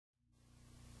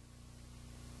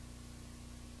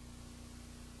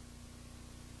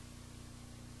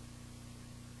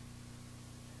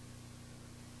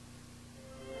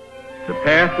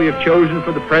path we have chosen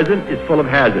for the present is full of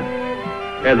hazard,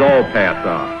 as all paths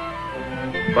are.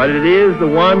 But it is the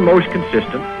one most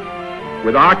consistent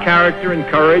with our character and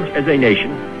courage as a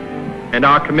nation and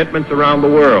our commitments around the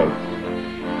world.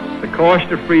 The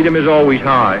cost of freedom is always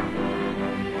high,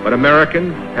 but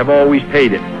Americans have always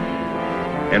paid it.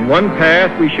 And one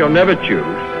path we shall never choose,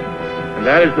 and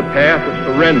that is the path of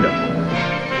surrender.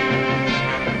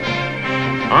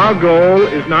 Our goal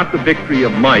is not the victory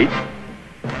of might,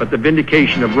 but the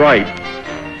vindication of right.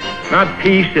 Not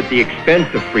peace at the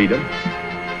expense of freedom,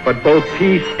 but both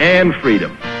peace and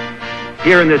freedom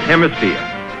here in this hemisphere,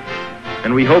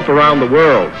 and we hope around the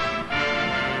world.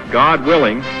 God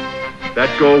willing,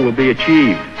 that goal will be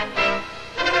achieved.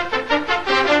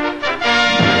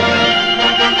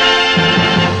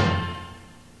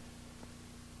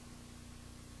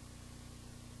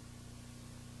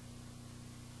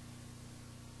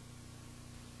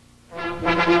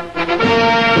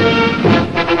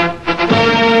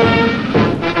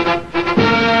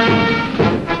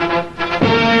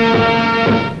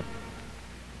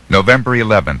 November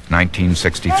 11th,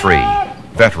 1963,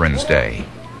 Veterans Day.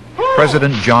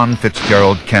 President John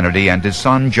Fitzgerald Kennedy and his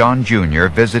son John Jr.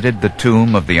 visited the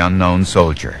tomb of the unknown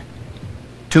soldier.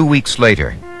 2 weeks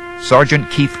later, Sergeant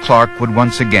Keith Clark would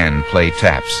once again play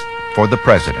taps for the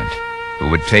president, who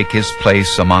would take his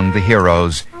place among the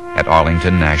heroes at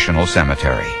Arlington National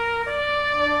Cemetery.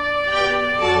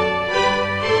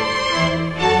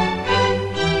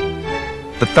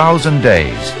 The 1,000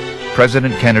 Days.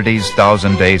 President Kennedy's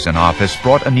 1,000 days in office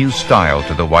brought a new style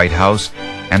to the White House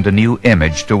and a new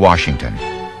image to Washington.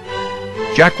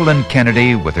 Jacqueline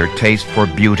Kennedy, with her taste for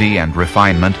beauty and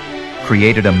refinement,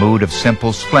 created a mood of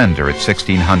simple splendor at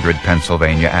 1600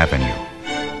 Pennsylvania Avenue.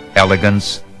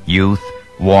 Elegance, youth,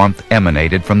 warmth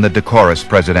emanated from the decorous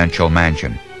presidential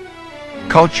mansion.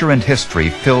 Culture and history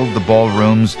filled the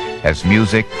ballrooms as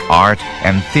music, art,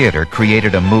 and theater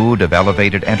created a mood of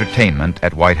elevated entertainment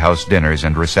at White House dinners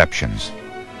and receptions.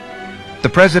 The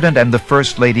President and the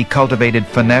First Lady cultivated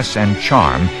finesse and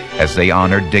charm as they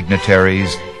honored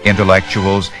dignitaries,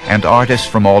 intellectuals, and artists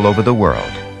from all over the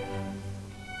world.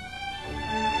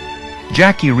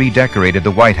 Jackie redecorated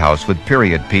the White House with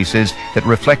period pieces that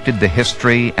reflected the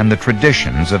history and the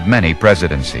traditions of many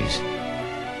presidencies.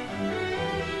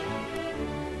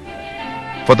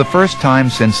 For the first time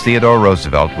since Theodore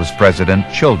Roosevelt was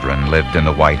president, children lived in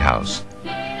the White House.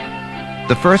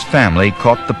 The first family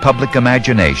caught the public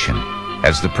imagination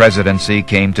as the presidency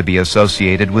came to be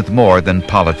associated with more than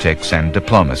politics and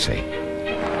diplomacy.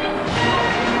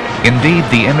 Indeed,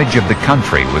 the image of the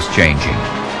country was changing.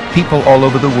 People all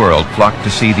over the world flocked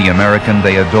to see the American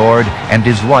they adored and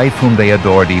his wife whom they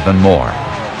adored even more.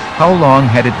 How long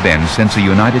had it been since a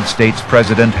United States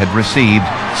president had received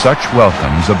such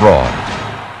welcomes abroad?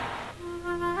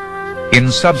 In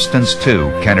substance,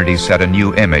 too, Kennedy set a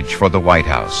new image for the White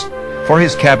House. For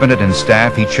his cabinet and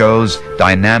staff, he chose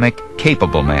dynamic,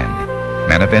 capable men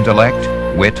of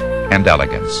intellect, wit, and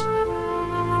elegance.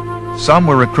 Some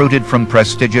were recruited from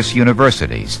prestigious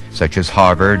universities, such as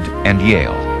Harvard and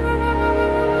Yale.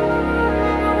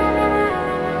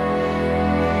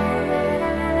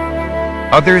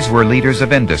 Others were leaders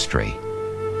of industry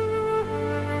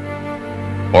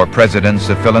or presidents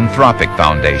of philanthropic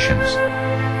foundations.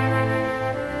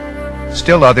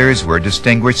 Still others were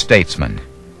distinguished statesmen.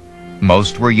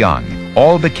 Most were young.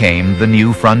 All became the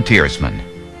new frontiersmen.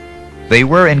 They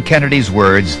were, in Kennedy's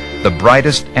words, the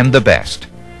brightest and the best.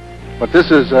 But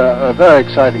this is a very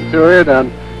exciting period,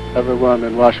 and everyone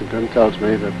in Washington tells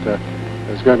me that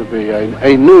there's going to be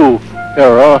a new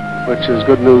era, which is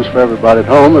good news for everybody at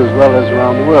home as well as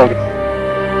around the world.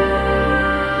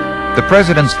 The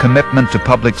president's commitment to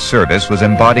public service was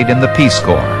embodied in the Peace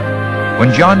Corps.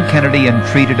 When John Kennedy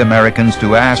entreated Americans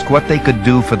to ask what they could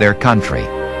do for their country,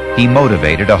 he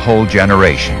motivated a whole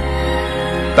generation.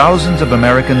 Thousands of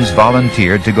Americans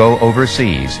volunteered to go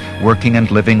overseas, working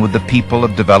and living with the people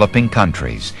of developing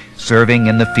countries, serving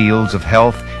in the fields of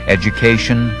health,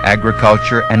 education,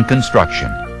 agriculture, and construction.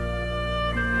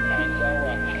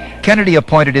 Kennedy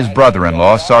appointed his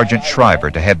brother-in-law, Sergeant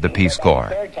Shriver, to head the Peace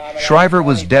Corps. Shriver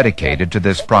was dedicated to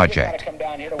this project,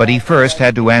 but he first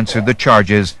had to answer the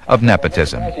charges of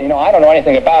nepotism. You know, I don't know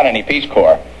anything about any Peace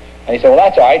Corps. And he said, well,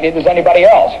 that's all right, neither does anybody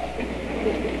else.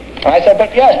 And I said,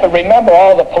 but remember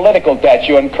all the political debts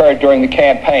you incurred during the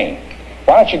campaign.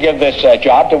 Why don't you give this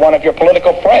job to one of your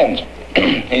political friends?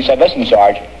 He said, listen,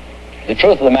 Sarge, the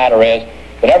truth of the matter is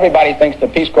that everybody thinks the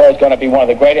Peace Corps is going to be one of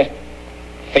the greatest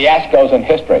fiascos in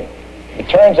history. It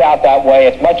turns out that way.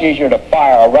 It's much easier to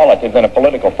fire a relative than a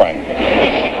political friend.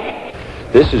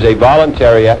 This is a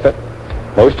voluntary effort.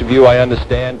 Most of you, I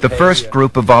understand... The first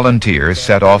group of volunteers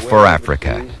set off for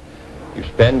Africa. You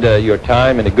spend your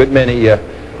time in a good many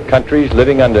countries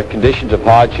living under conditions of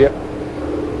hardship.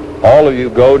 All of you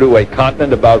go to a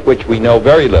continent about which we know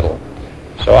very little.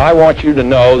 So I want you to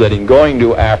know that in going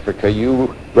to Africa,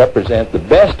 you represent the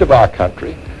best of our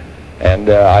country. And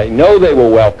I know they will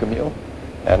welcome you.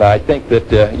 And I think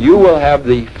that you will have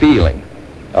the feeling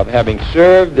of having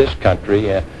served this country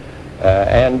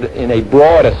and in a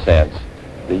broader sense,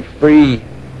 the free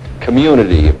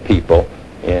community of people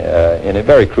in a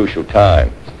very crucial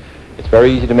time. It's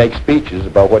very easy to make speeches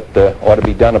about what ought to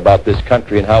be done about this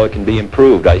country and how it can be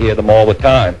improved. I hear them all the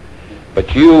time.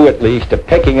 But you, at least, are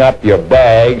picking up your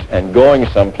bags and going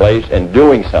someplace and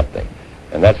doing something.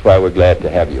 And that's why we're glad to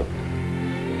have you.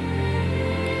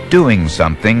 Doing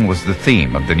something was the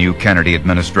theme of the new Kennedy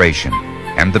administration,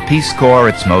 and the Peace Corps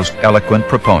its most eloquent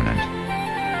proponent.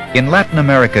 In Latin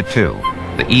America, too,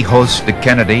 the hijos de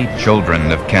Kennedy,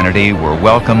 children of Kennedy, were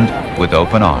welcomed with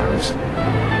open arms.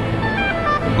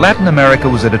 Latin America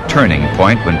was at a turning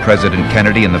point when President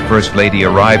Kennedy and the First Lady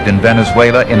arrived in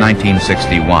Venezuela in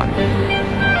 1961.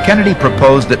 Kennedy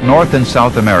proposed that North and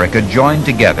South America join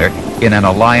together in an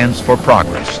alliance for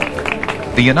progress.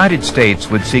 The United States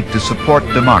would seek to support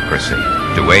democracy,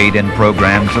 to aid in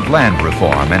programs of land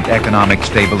reform and economic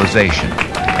stabilization,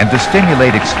 and to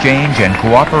stimulate exchange and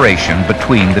cooperation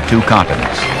between the two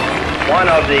continents. One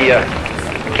of the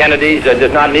Kennedys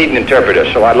does not need an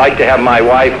interpreter, so I'd like to have my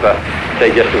wife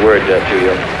say just a word to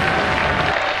you.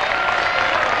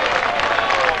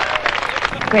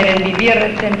 Per vivir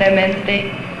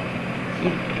recientemente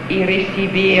y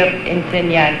recibir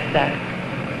enseñanza.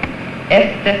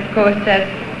 Estas cosas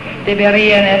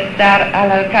deberían estar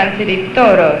al alcance de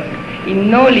todos y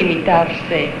no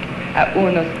limitarse a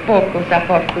unos pocos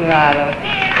afortunados.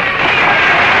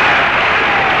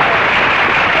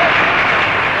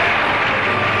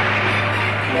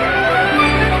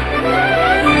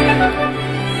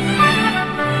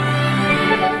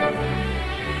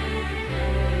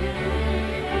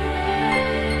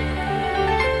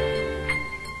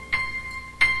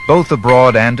 Both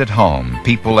abroad and at home,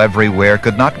 people everywhere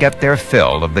could not get their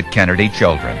fill of the Kennedy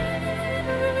children.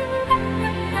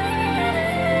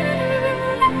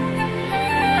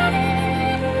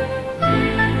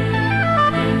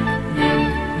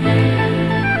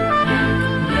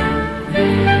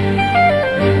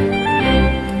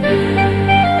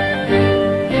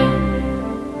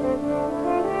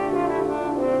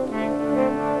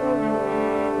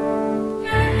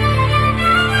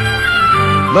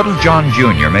 Little John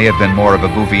Jr. may have been more of a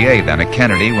Bouvier than a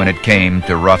Kennedy when it came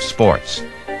to rough sports.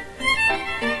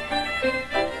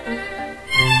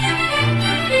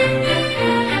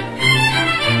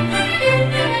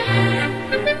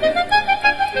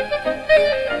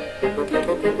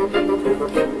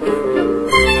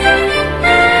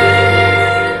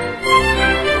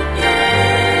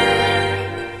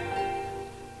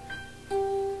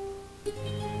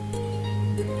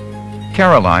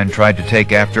 Caroline tried to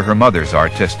take after her mother's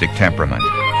artistic temperament,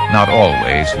 not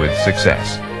always with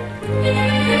success.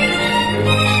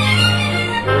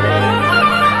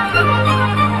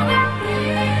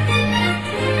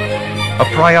 A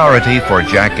priority for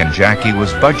Jack and Jackie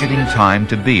was budgeting time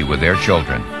to be with their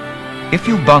children. "If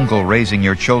you bungle raising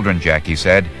your children," Jackie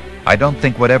said, "I don't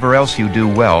think whatever else you do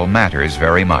well matters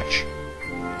very much."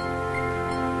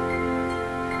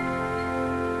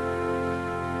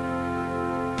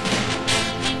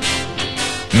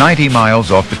 "90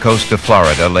 miles off the coast of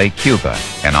Florida lay Cuba,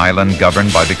 an island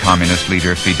governed by the communist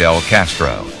leader Fidel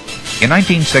Castro. In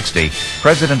 1960,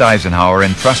 President Eisenhower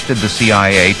entrusted the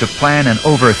CIA to plan an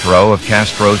overthrow of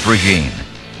Castro's regime.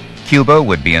 Cuba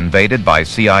would be invaded by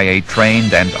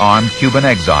CIA-trained and armed Cuban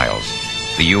exiles.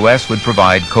 The U.S. would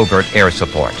provide covert air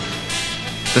support.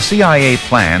 The CIA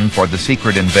plan for the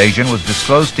secret invasion was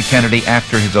disclosed to Kennedy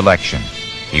after his election.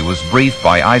 He was briefed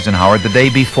by Eisenhower the day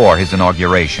before his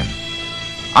inauguration.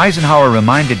 Eisenhower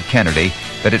reminded Kennedy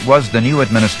that it was the new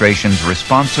administration's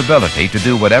responsibility to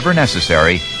do whatever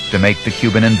necessary to make the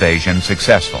Cuban invasion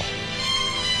successful.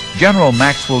 General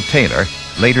Maxwell Taylor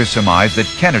later surmised that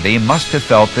Kennedy must have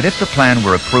felt that if the plan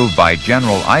were approved by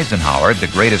General Eisenhower, the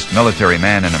greatest military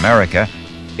man in America,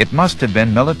 it must have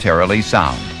been militarily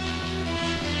sound.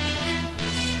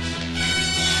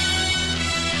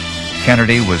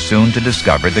 Kennedy was soon to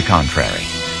discover the contrary.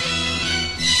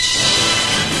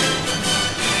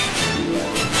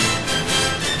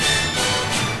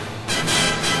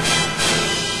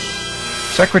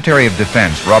 Secretary of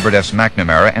Defense Robert S.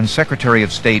 McNamara and Secretary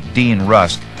of State Dean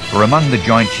Rusk were among the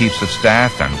Joint Chiefs of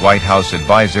Staff and White House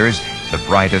advisors the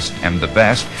brightest and the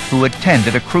best, who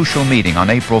attended a crucial meeting on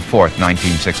April 4th,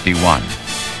 1961.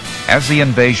 As the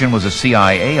invasion was a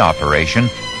CIA operation,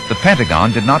 the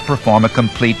Pentagon did not perform a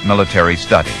complete military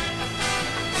study.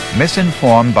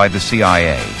 Misinformed by the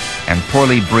CIA and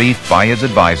poorly briefed by his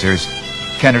advisors,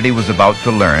 Kennedy was about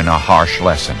to learn a harsh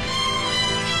lesson.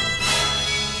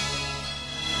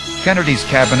 Kennedy's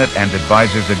cabinet and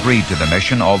advisors agreed to the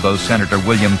mission, although Senator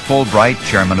William Fulbright,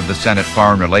 chairman of the Senate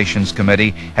Foreign Relations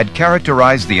Committee, had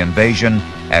characterized the invasion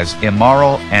as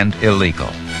immoral and illegal.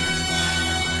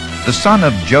 The son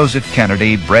of Joseph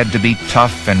Kennedy, bred to be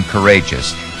tough and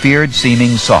courageous, feared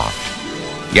seeming soft.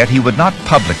 Yet he would not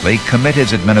publicly commit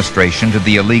his administration to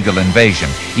the illegal invasion,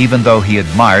 even though he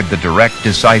admired the direct,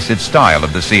 decisive style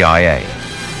of the CIA.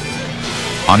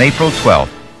 On April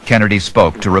 12th, Kennedy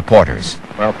spoke to reporters.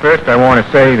 Well, first I want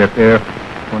to say that there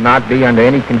will not be, under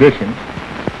any conditions,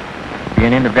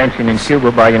 an intervention in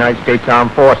Cuba by United States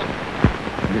Armed Forces.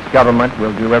 And this government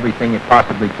will do everything it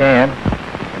possibly can,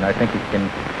 and I think it can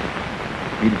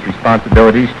meet its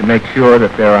responsibilities to make sure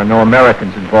that there are no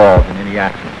Americans involved in any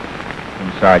action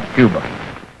inside Cuba.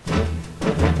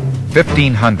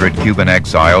 1,500 Cuban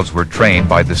exiles were trained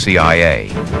by the CIA,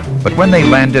 but when they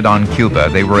landed on Cuba,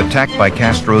 they were attacked by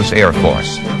Castro's Air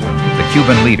Force. The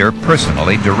Cuban leader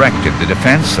personally directed the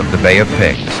defense of the Bay of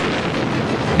Pigs.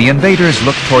 The invaders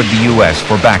looked toward the U.S.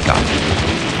 for backup.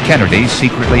 Kennedy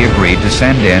secretly agreed to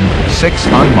send in 6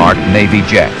 unmarked Navy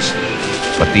jets,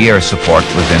 but the air support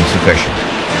was insufficient.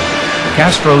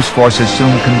 Castro's forces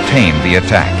soon contained the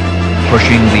attack,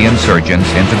 pushing the insurgents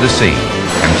into the sea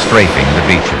and strafing the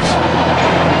beaches.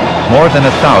 More than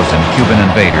 1,000 Cuban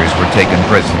invaders were taken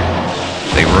prisoner.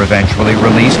 They were eventually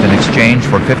released in exchange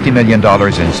for $50 million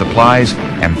in supplies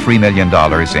and $3 million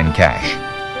in cash.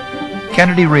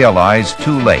 Kennedy realized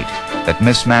too late that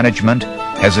mismanagement,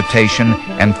 hesitation,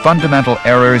 and fundamental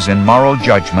errors in moral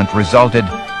judgment resulted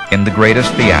in the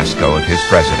greatest fiasco of his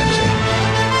presidency.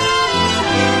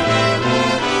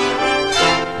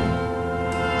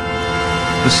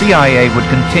 The CIA would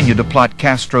continue to plot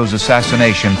Castro's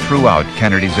assassination throughout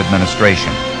Kennedy's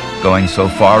administration, going so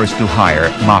far as to hire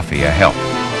mafia help.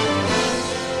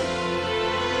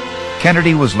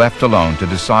 Kennedy was left alone to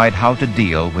decide how to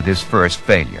deal with his first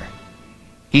failure.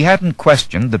 He hadn't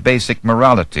questioned the basic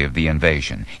morality of the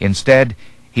invasion. Instead,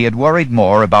 he had worried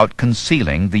more about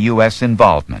concealing the U.S.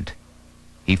 involvement.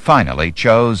 He finally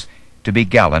chose to be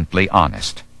gallantly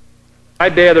honest. I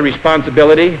bear the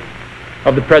responsibility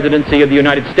of the presidency of the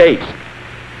United States,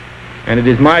 and it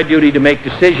is my duty to make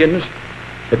decisions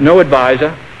that no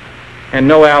advisor and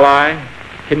no ally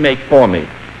can make for me.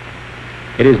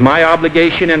 It is my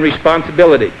obligation and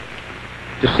responsibility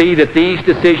to see that these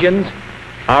decisions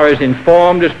are as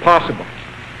informed as possible,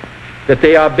 that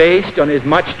they are based on as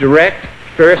much direct,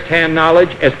 first-hand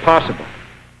knowledge as possible.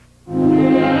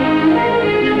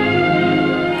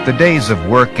 The days of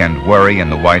work and worry in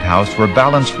the White House were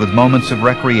balanced with moments of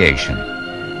recreation.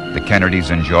 The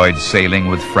Kennedys enjoyed sailing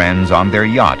with friends on their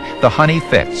yacht, the Honey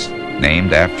Fitz,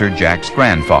 named after Jack's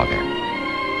grandfather.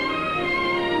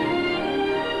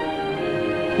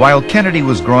 While Kennedy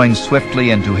was growing swiftly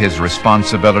into his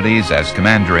responsibilities as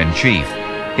Commander-in-Chief,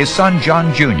 his son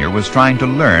John Jr. was trying to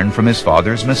learn from his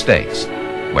father's mistakes.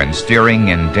 When steering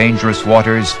in dangerous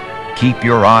waters, keep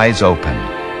your eyes open.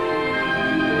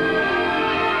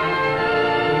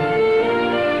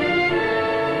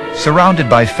 Surrounded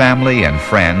by family and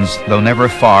friends, though never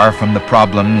far from the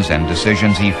problems and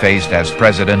decisions he faced as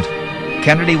president,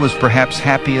 Kennedy was perhaps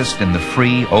happiest in the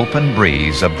free, open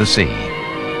breeze of the sea.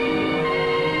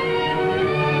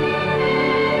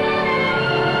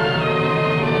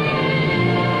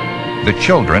 The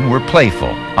children were playful,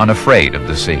 unafraid of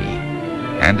the sea.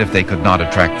 And if they could not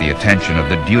attract the attention of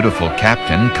the dutiful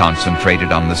captain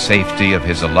concentrated on the safety of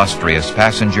his illustrious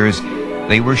passengers,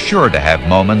 they were sure to have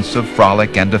moments of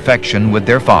frolic and affection with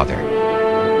their father.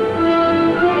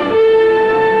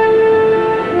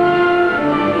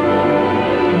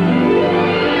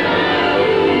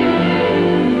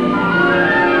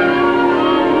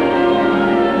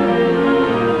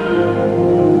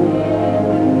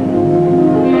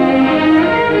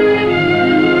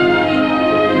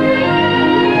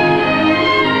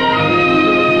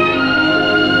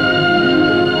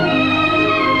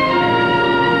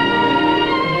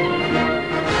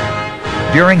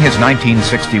 During his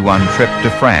 1961 trip to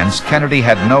France, Kennedy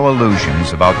had no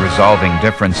illusions about resolving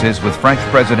differences with French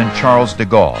President Charles de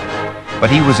Gaulle, but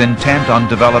he was intent on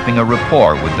developing a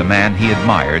rapport with the man he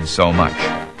admired so much.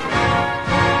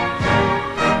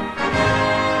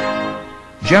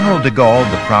 General de Gaulle,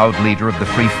 the proud leader of the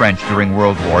Free French during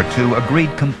World War II,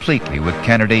 agreed completely with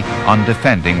Kennedy on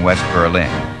defending West Berlin.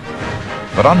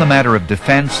 But on the matter of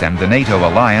defense and the NATO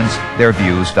alliance, their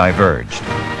views diverged.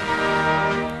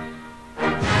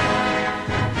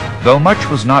 Though much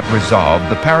was not resolved,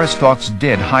 the Paris talks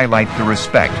did highlight the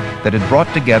respect that had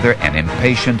brought together an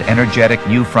impatient, energetic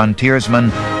new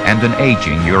frontiersman and an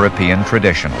aging European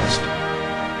traditionalist.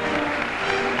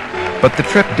 But the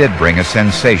trip did bring a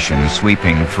sensation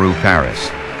sweeping through Paris.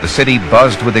 The city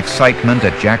buzzed with excitement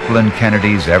at Jacqueline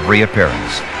Kennedy's every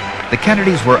appearance. The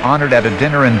Kennedys were honored at a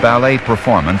dinner and ballet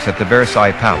performance at the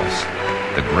Versailles Palace.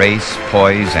 The grace,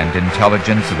 poise, and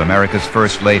intelligence of America's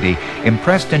First Lady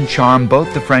impressed and charmed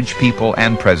both the French people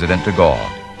and President de Gaulle.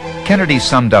 Kennedy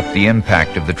summed up the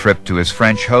impact of the trip to his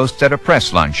French hosts at a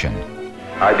press luncheon.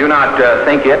 I do not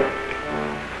think it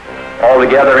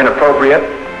altogether inappropriate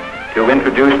to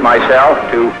introduce myself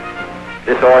to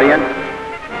this audience.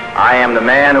 I am the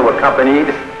man who accompanied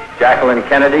Jacqueline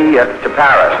Kennedy to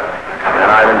Paris, and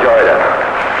I've enjoyed it.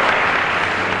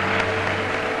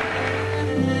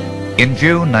 In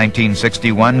June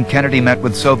 1961, Kennedy met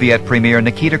with Soviet Premier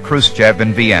Nikita Khrushchev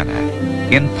in Vienna.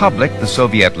 In public, the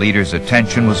Soviet leader's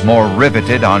attention was more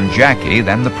riveted on Jackie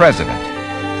than the president.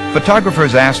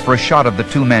 Photographers asked for a shot of the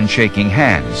two men shaking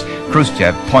hands.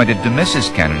 Khrushchev pointed to Mrs.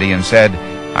 Kennedy and said,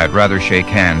 "I'd rather shake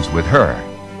hands with her."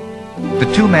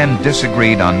 The two men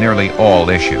disagreed on nearly all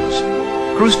issues.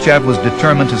 Khrushchev was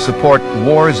determined to support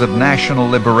wars of national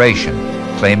liberation,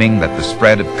 claiming that the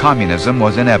spread of communism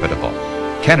was inevitable.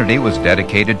 Kennedy was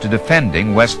dedicated to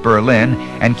defending West Berlin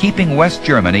and keeping West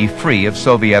Germany free of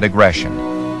Soviet aggression.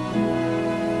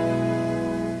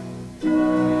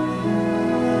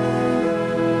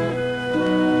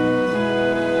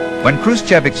 When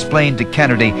Khrushchev explained to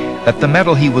Kennedy that the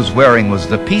medal he was wearing was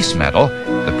the Peace Medal,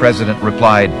 the president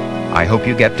replied, "I hope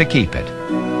you get to keep it."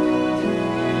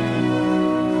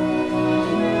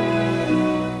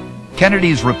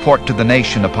 Kennedy's report to the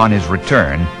nation upon his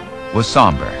return was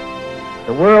somber.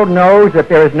 The world knows that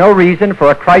there is no reason for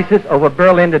a crisis over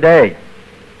Berlin today,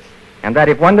 and that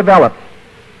if one develops,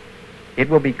 it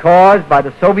will be caused by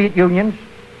the Soviet Union's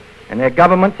and their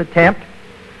government's attempt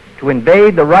to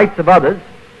invade the rights of others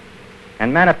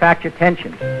and manufacture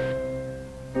tensions.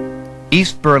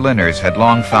 East Berliners had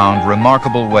long found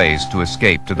remarkable ways to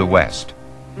escape to the West.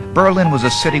 Berlin was a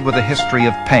city with a history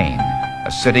of pain,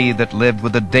 a city that lived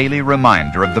with a daily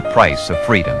reminder of the price of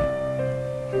freedom.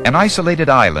 An isolated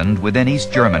island within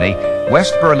East Germany,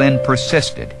 West Berlin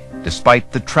persisted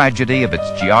despite the tragedy of its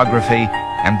geography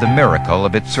and the miracle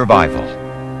of its survival.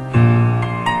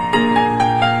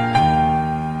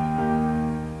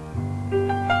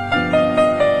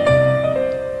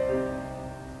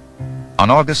 On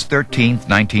August 13,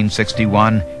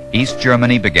 1961, East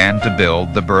Germany began to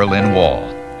build the Berlin Wall.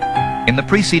 In the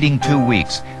preceding 2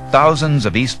 weeks, thousands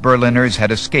of East Berliners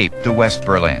had escaped to West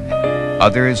Berlin.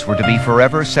 Others were to be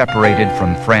forever separated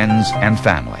from friends and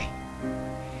family.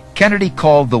 Kennedy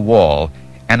called the wall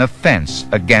an offense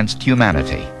against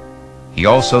humanity. He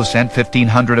also sent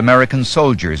 1,500 American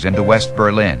soldiers into West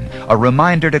Berlin, a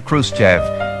reminder to Khrushchev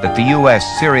that the U.S.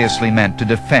 seriously meant to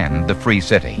defend the free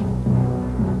city.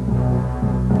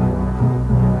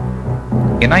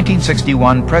 In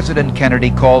 1961, President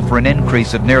Kennedy called for an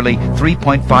increase of nearly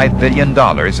 $3.5 billion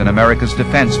in America's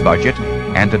defense budget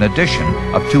and an addition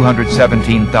of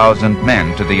 217,000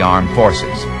 men to the armed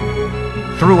forces.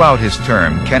 Throughout his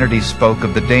term, Kennedy spoke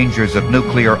of the dangers of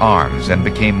nuclear arms and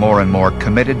became more and more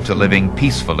committed to living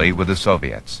peacefully with the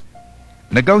Soviets.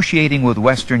 Negotiating with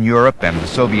Western Europe and the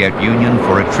Soviet Union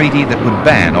for a treaty that would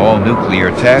ban all nuclear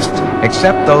tests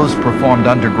except those performed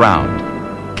underground,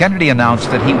 Kennedy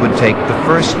announced that he would take the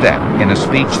first step in a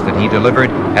speech that he delivered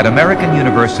at American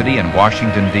University in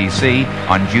Washington, D.C.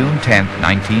 on June 10,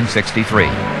 1963.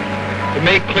 To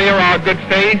make clear our good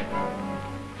faith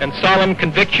and solemn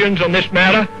convictions on this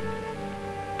matter,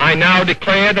 I now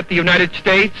declare that the United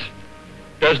States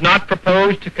does not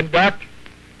propose to conduct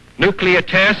nuclear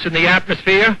tests in the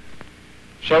atmosphere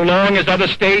so long as other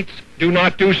states do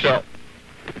not do so.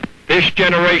 This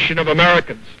generation of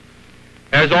Americans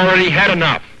has already had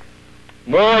enough,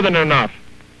 more than enough,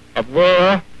 of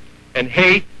war and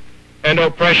hate and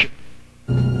oppression.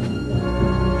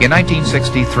 In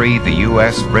 1963, the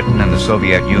U.S., Britain, and the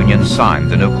Soviet Union signed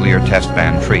the Nuclear Test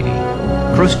Ban Treaty.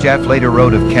 Khrushchev later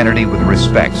wrote of Kennedy with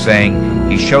respect, saying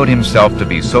he showed himself to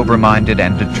be sober-minded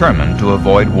and determined to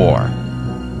avoid war.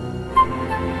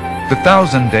 The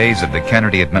 1,000 days of the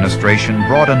Kennedy administration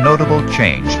brought a notable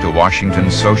change to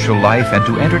Washington's social life and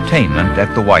to entertainment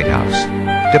at the White House.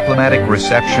 Diplomatic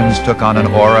receptions took on an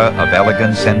aura of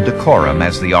elegance and decorum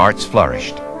as the arts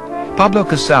flourished. Pablo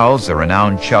Casals, the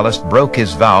renowned cellist, broke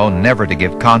his vow never to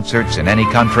give concerts in any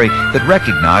country that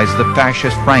recognized the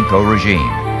fascist Franco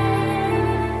regime.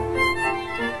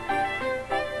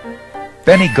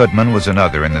 Benny Goodman was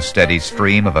another in the steady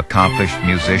stream of accomplished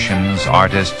musicians,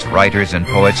 artists, writers, and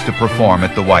poets to perform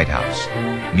at the White House.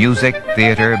 Music,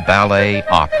 theater, ballet,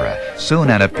 opera. Soon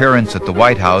an appearance at the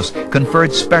White House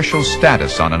conferred special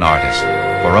status on an artist,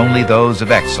 for only those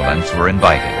of excellence were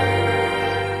invited.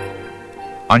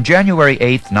 On January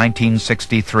 8,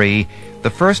 1963, the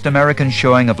first American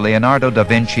showing of Leonardo da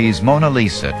Vinci's Mona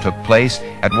Lisa took place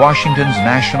at Washington's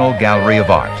National Gallery of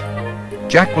Art.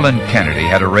 Jacqueline Kennedy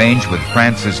had arranged with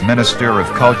France's Minister of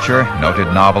Culture, noted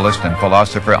novelist and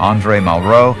philosopher André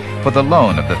Malraux, for the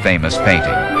loan of the famous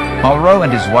painting. Malraux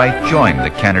and his wife joined the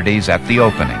Kennedys at the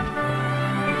opening.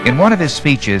 In one of his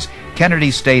speeches,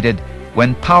 Kennedy stated,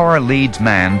 "When power leads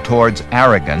man towards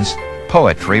arrogance,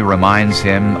 poetry reminds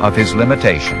him of his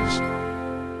limitations."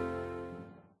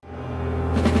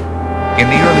 In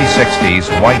the early 60s,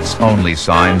 whites-only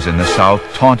signs in the South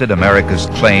taunted America's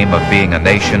claim of being a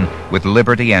nation with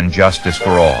liberty and justice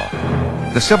for all.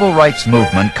 The civil rights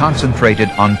movement concentrated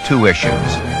on two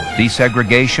issues: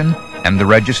 desegregation and the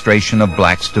registration of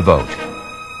blacks to vote.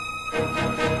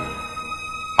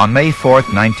 On May 4,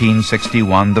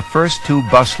 1961, the first two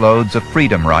busloads of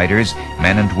Freedom Riders,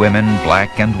 men and women,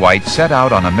 black and white, set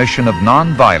out on a mission of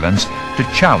nonviolence to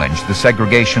challenge the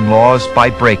segregation laws by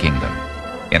breaking them.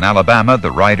 In Alabama,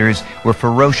 the riders were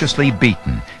ferociously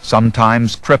beaten,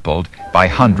 sometimes crippled, by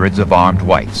hundreds of armed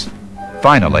whites.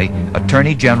 Finally,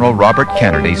 Attorney General Robert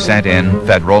Kennedy sent in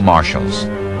federal marshals.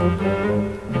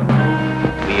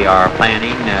 We are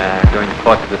planning during the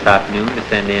course of this afternoon to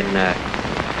send in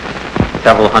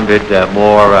several hundred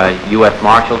more U.S.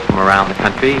 Marshals from around the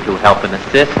country to help and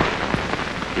assist.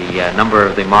 The number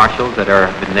of the marshals that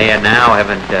have been there now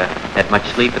haven't had much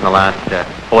sleep in the last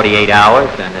 48 hours,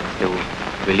 and it's to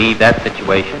relieve that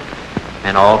situation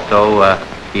and also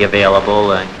be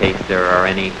available in case there are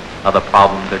any other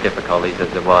problems or difficulties as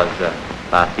there was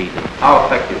last evening. How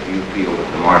effective do you feel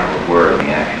that the marshals were in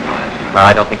the action last night? Well,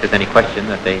 I don't think there's any question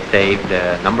that they saved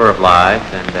a number of lives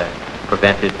and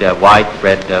prevented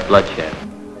widespread bloodshed.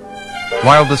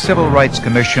 While the Civil Rights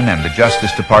Commission and the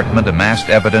Justice Department amassed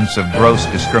evidence of gross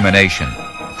discrimination,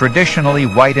 traditionally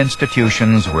white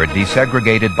institutions were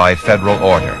desegregated by federal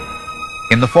order.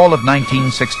 In the fall of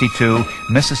 1962,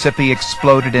 Mississippi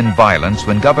exploded in violence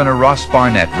when Governor Ross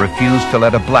Barnett refused to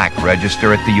let a black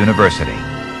register at the university.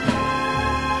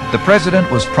 The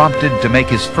president was prompted to make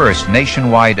his first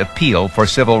nationwide appeal for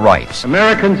civil rights.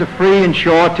 Americans are free and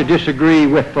sure to disagree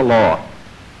with the law,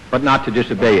 but not to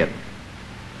disobey it.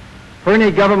 For in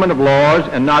a government of laws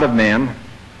and not of men,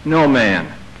 no man,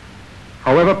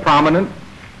 however prominent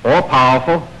or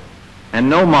powerful, and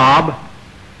no mob,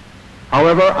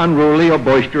 however unruly or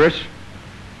boisterous,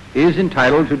 is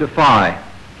entitled to defy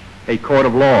a court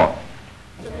of law.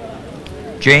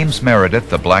 James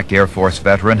Meredith, a black Air Force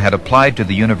veteran, had applied to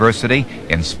the university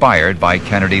inspired by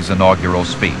Kennedy's inaugural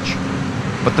speech.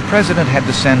 But the president had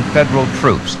to send federal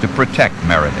troops to protect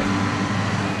Meredith.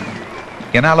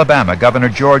 In Alabama, Governor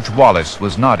George Wallace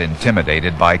was not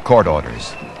intimidated by court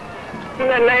orders. In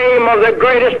the name of the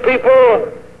greatest people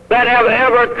that have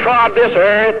ever trod this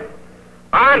earth,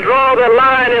 I draw the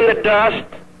line in the dust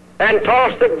and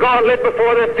toss the gauntlet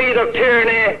before the feet of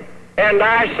tyranny, and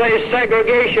I say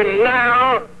segregation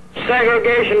now,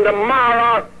 segregation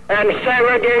tomorrow, and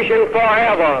segregation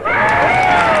forever.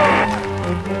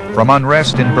 From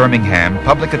unrest in Birmingham,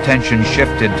 public attention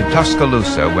shifted to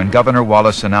Tuscaloosa when Governor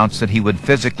Wallace announced that he would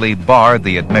physically bar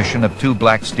the admission of two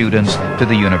black students to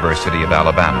the University of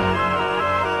Alabama.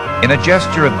 In a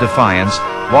gesture of defiance,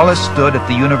 Wallace stood at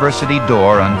the university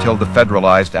door until the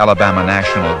federalized Alabama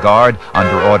National Guard,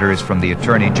 under orders from the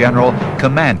Attorney General,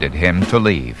 commanded him to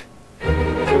leave.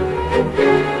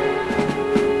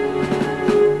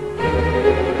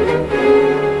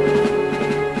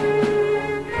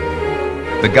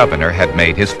 The governor had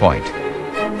made his point.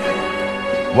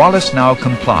 Wallace now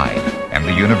complied, and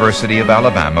the University of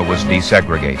Alabama was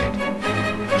desegregated.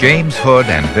 James Hood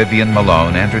and Vivian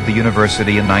Malone entered the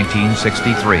university in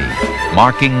 1963,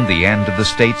 marking the end of the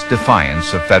state's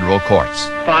defiance of federal courts.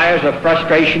 Fires of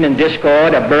frustration and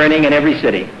discord are burning in every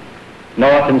city,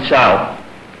 north and south.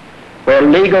 Where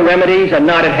legal remedies are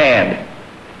not at hand,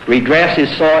 redress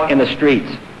is sought in the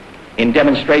streets, in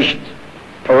demonstrations,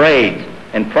 parades,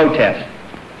 and protests,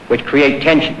 which create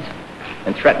tensions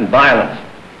and threaten violence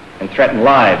and threaten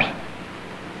lives.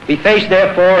 We face,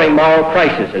 therefore, a moral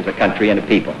crisis as a country and a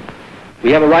people.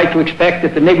 We have a right to expect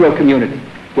that the Negro community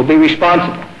will be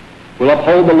responsible, will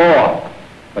uphold the law,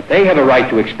 but they have a right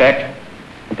to expect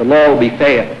that the law will be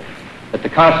fair, that the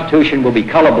Constitution will be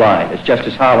colorblind, as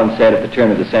Justice Harlan said at the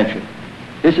turn of the century.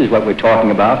 This is what we're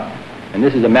talking about, and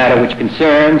this is a matter which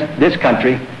concerns this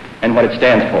country and what it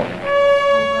stands for.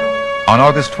 On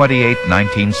August 28,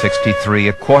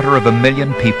 1963,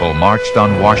 250,000 people marched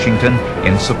on Washington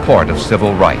in support of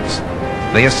civil rights.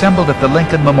 They assembled at the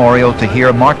Lincoln Memorial to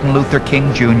hear Martin Luther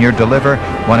King Jr. deliver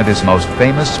one of his most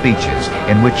famous speeches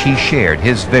in which he shared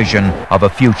his vision of a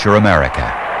future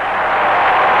America.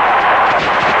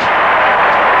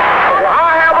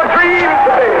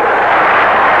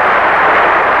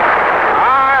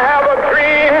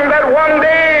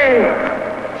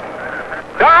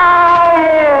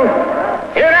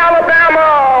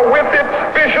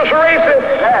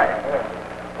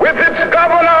 With its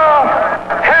governor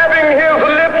having his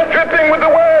lips dripping with the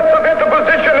words of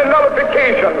interposition and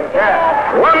nullification.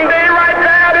 One day right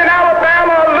there in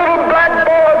Alabama, little black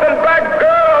boys and black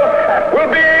girls will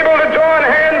be able to join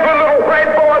hands with little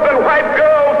white boys and white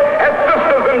girls as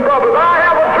sisters and brothers. I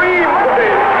have a dream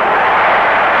today.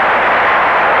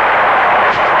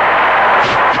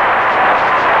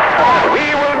 We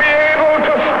will be able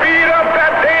to speed up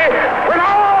that day when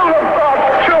all of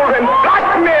God's children, black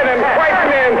men and white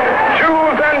men,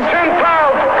 Jews and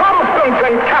Gentiles, Protestants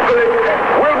and Catholics,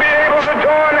 will be able to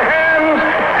join hands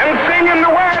and sing in the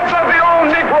words of the old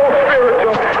Negro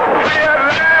spiritual. Free at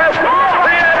last,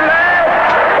 free at last,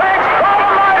 thank God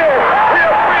Almighty, we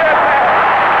are free at last.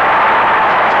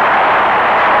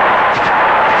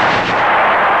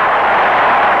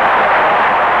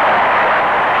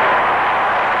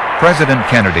 President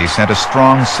Kennedy sent a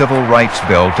strong civil rights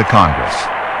bill to Congress,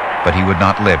 but he would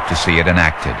not live to see it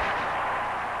enacted.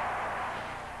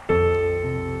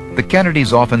 The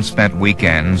Kennedys often spent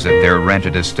weekends at their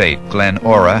rented estate, Glen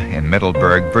Ora, in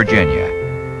Middleburg, Virginia.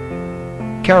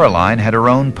 Caroline had her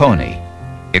own pony.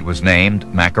 It was named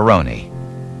Macaroni.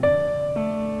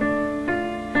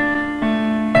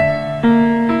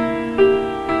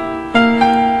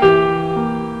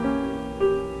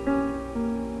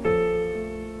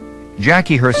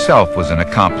 Jackie herself was an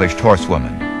accomplished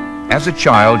horsewoman. As a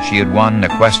child, she had won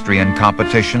equestrian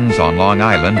competitions on Long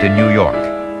Island in New York.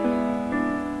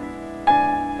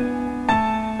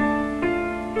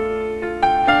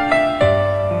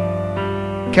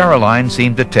 Caroline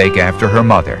seemed to take after her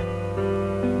mother.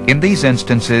 In these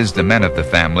instances, the men of the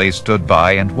family stood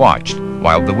by and watched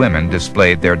while the women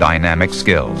displayed their dynamic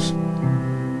skills.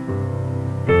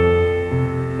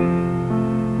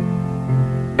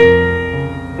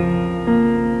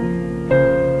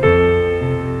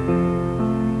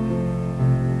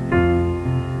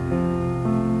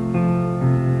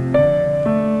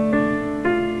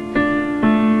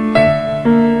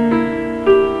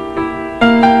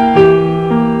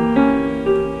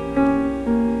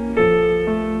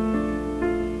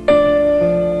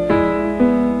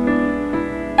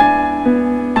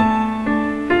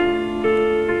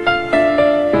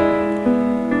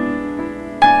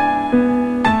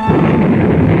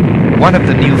 One of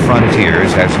the new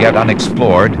frontiers, as yet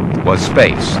unexplored, was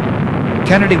space.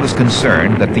 Kennedy was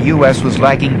concerned that the U.S. was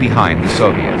lagging behind the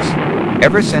Soviets.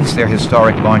 Ever since their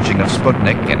historic launching of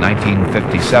Sputnik in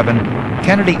 1957,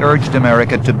 Kennedy urged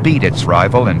America to beat its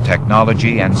rival in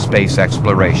technology and space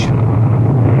exploration.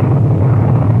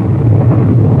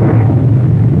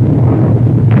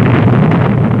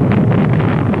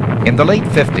 In the late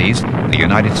 50s, the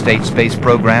United States space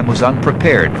program was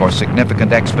unprepared for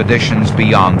significant expeditions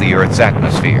beyond the Earth's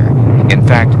atmosphere. In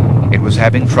fact, it was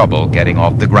having trouble getting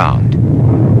off the ground.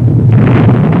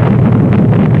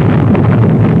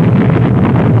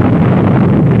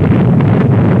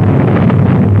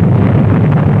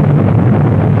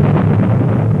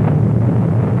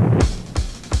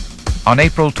 On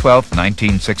April 12,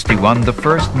 1961, the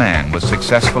first man was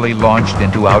successfully launched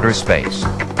into outer space.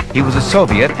 He was a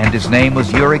Soviet, and his name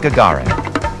was Yuri Gagarin.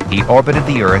 He orbited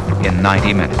the Earth in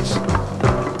 90 minutes.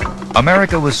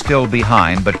 America was still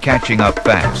behind, but catching up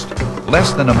fast.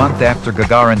 Less than a month after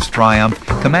Gagarin's triumph,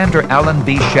 Commander Alan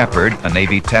B. Shepard, a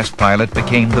Navy test pilot,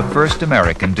 became the first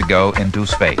American to go into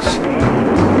space.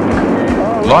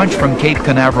 Launched from Cape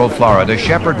Canaveral, Florida,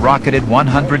 Shepard rocketed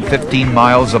 115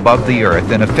 miles above the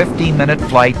Earth in a 15-minute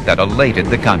flight that elated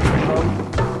the country.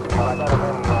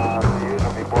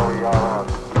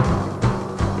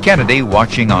 Kennedy,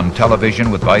 watching on television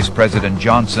with Vice President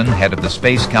Johnson, head of the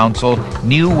Space Council,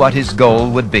 knew what his goal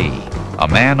would be: a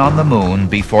man on the moon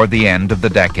before the end of the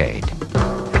decade.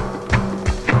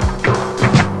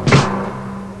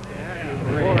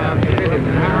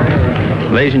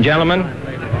 Ladies and gentlemen,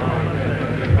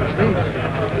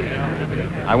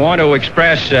 I want to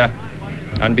express,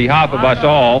 on behalf of us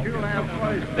all,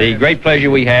 the great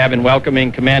pleasure we have in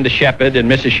welcoming Commander Shepard and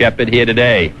Mrs. Shepard here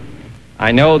today.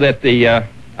 I know that the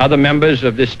other members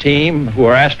of this team who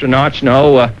are astronauts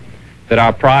know that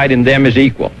our pride in them is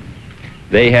equal.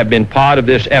 They have been part of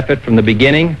this effort from the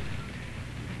beginning.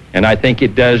 And I think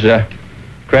it does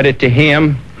credit to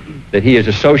him that he is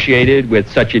associated with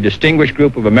such a distinguished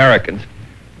group of Americans,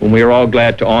 whom we are all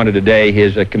glad to honor today,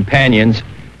 his companions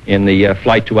in the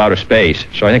flight to outer space.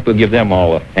 So I think we'll give them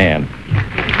all a hand.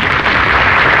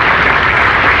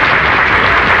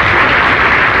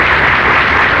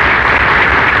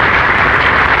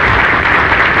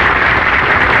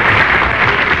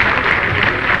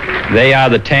 They are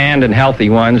the tanned and healthy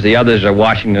ones. The others are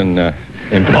Washington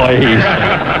employees.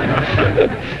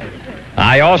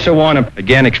 I also want to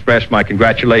again express my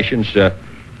congratulations to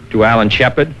Alan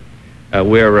Shepard.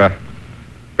 We're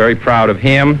very proud of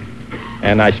him,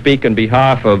 and I speak on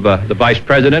behalf of the Vice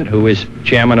President, who is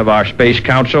chairman of our Space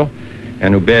Council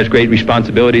and who bears great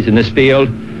responsibilities in this field,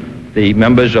 the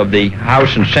members of the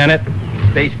House and Senate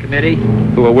Space Committee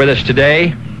who are with us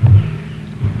today,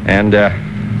 and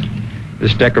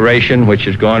this decoration, which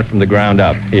has gone from the ground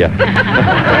up here.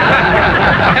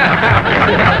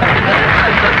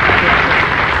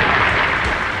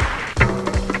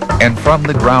 And from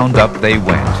the ground up they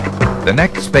went. The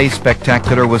next space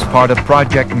spectacular was part of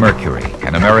Project Mercury,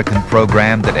 an American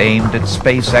program that aimed at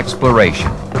space exploration.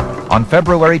 On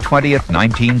February 20th,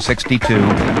 1962,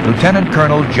 Lieutenant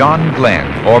Colonel John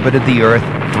Glenn orbited the Earth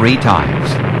 3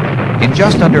 times. In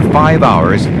just under 5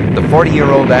 hours, the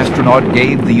 40-year-old astronaut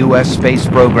gave the U.S. space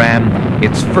program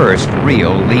its first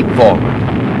real leap forward.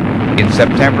 In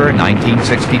September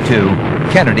 1962,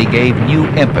 Kennedy gave new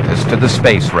impetus to the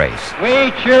space race.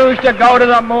 We choose to go to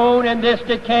the moon in this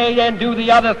decade and do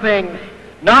the other things,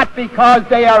 not because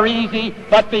they are easy,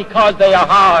 but because they are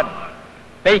hard.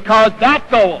 Because that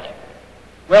goal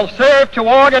will serve to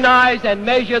organize and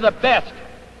measure the best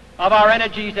of our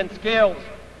energies and skills.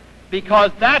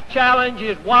 Because that challenge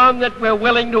is one that we're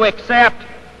willing to accept,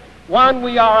 one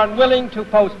we are unwilling to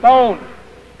postpone,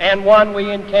 and one we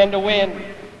intend to win,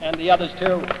 and the others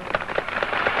too.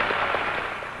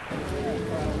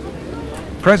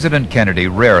 President Kennedy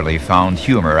rarely found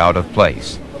humor out of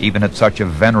place, even at such a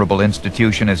venerable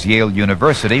institution as Yale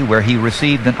University, where he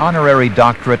received an honorary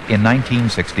doctorate in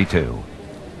 1962.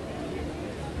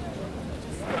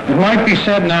 It might be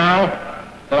said now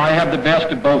that I have the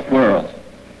best of both worlds,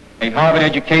 a Harvard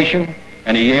education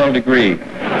and a Yale degree.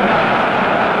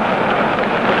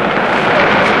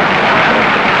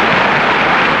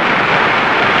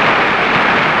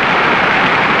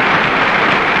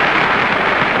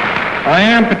 I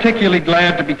am particularly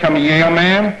glad to become a Yale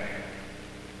man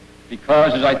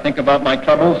because as I think about my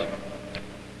troubles,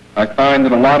 I find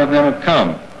that a lot of them have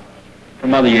come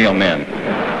from other Yale men.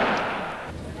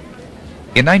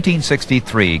 In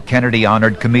 1963, Kennedy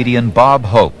honored comedian Bob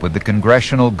Hope with the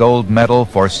Congressional Gold Medal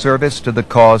for service to the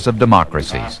cause of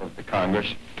democracies. Of the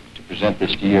Congress to present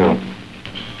this to you.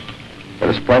 Got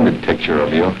a splendid picture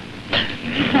of you.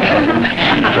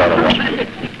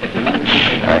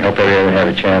 I hope everyone had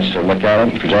a chance to look at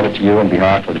it and present it to you on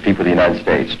behalf of the people of the United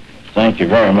States. Thank you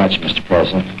very much, Mr.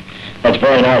 President. That's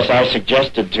very nice. I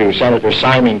suggested to Senator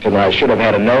Symington that I should have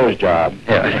had a nose job.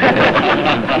 Yeah.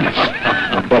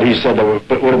 But he said it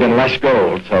would have been less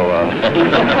gold, so...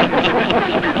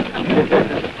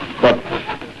 But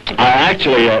I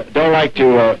actually don't like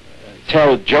to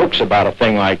tell jokes about a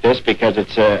thing like this because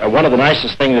it's one of the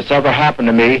nicest things that's ever happened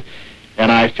to me,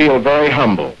 and I feel very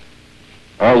humble.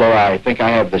 Although I think I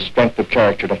have the strength of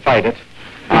character to fight it.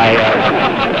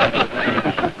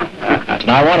 And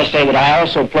I want to say that I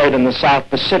also played in the South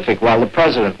Pacific while the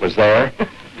president was there.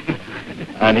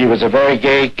 And he was a very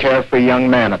gay, carefree young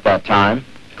man at that time.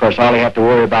 Of course, all he had to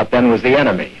worry about then was the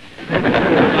enemy.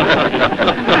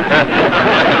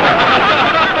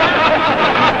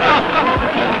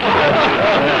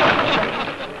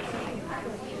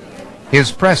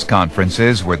 His press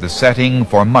conferences were the setting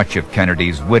for much of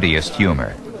Kennedy's wittiest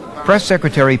humor. Press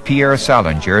Secretary Pierre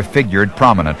Salinger figured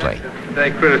prominently.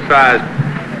 They criticized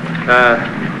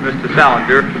Mr.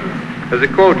 Salinger as a,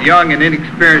 quote, young and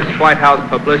inexperienced White House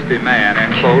publicity man,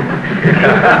 end quote.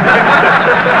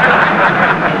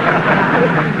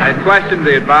 I questioned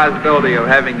the advisability of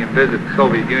having him visit the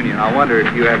Soviet Union. I wonder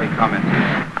if you have any comments.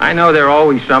 I know there are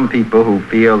always some people who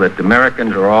feel that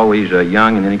Americans are always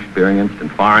young and inexperienced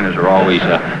and foreigners are always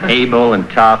able and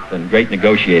tough and great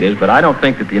negotiators, but I don't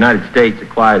think that the United States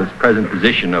acquired its present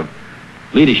position of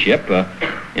leadership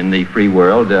in the free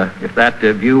world if that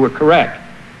view were correct.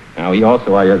 Now, he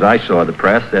also, as I saw the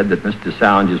press, said that Mr.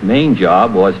 Salinger's main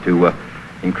job was to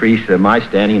increase my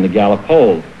standing in the Gallup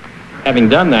polls. Having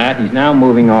done that, he's now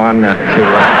moving on to...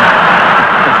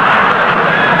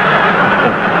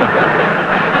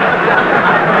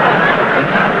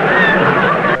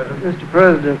 Mr.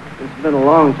 President, it's been a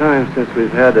long time since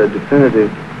we've had a definitive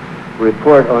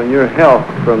report on your health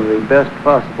from the best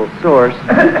possible source.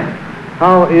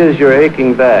 How is your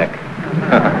aching back?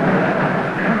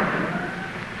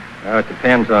 Well, it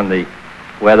depends on the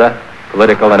weather,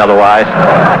 political and otherwise.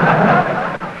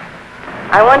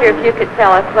 I wonder if you could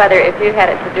tell us whether, if you had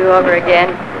it to do over again,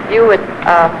 you would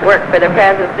work for the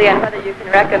presidency, and whether you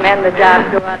can recommend the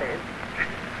job to others.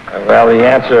 Well, the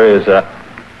answer is, the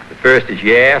first is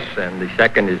yes, and the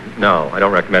second is no. I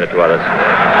don't recommend it to others.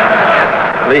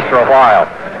 At least for a while.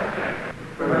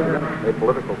 A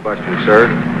political question, sir.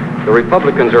 The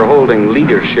Republicans are holding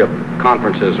leadership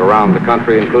conferences around the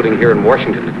country, including here in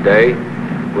Washington today,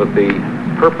 with the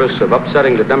purpose of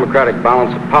upsetting the democratic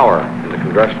balance of power in the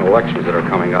congressional elections that are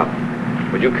coming up.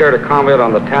 Would you care to comment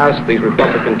on the task these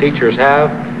Republican teachers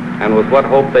have, and with what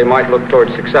hope they might look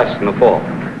towards success in the fall?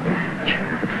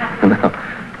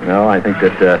 No, I think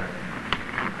that,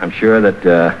 I'm sure that,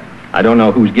 I don't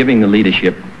know who's giving the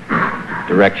leadership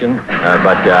direction,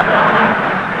 but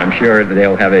I'm sure that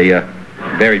they'll have a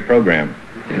varied program.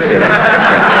 It's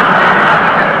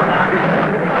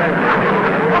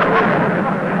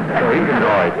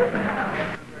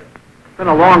been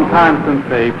a long time since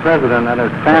the president and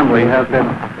his family have been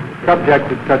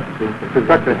subjected to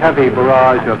such a heavy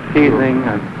barrage of teasing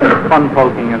and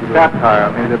fun-poking and satire.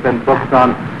 I mean, there have been books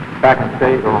on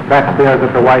backstairs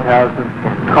at the White House, and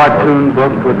cartoon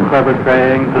books with clever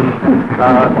sayings, and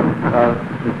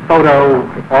photo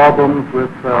albums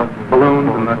with balloons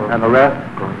and the rest,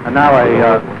 and now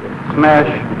a smash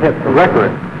hit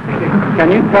record.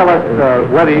 Can you tell us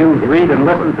whether you read and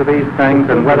listen to these things,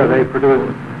 and whether they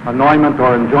produce annoyment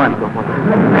or enjoyment?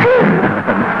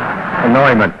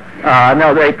 Annoyment.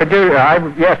 No, they produce.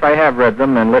 Yes, I have read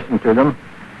them and listened to them.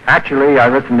 Actually, I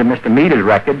listened to Mr. Meader's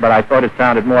record, but I thought it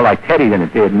sounded more like Teddy than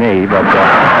it did me. But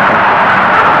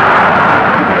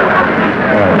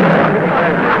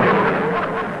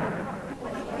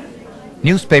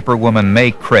Newspaperwoman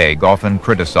May Craig often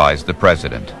criticized the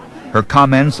president. Her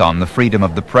comments on the freedom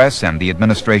of the press and the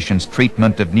administration's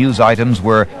treatment of news items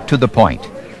were to the point.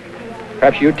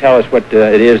 Perhaps you tell us what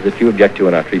it is that you object to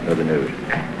in our treatment of the news.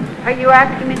 Are you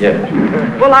asking me? Yes.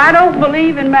 Well, I don't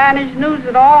believe in managed news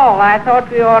at all. I thought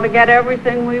we ought to get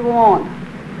everything we want.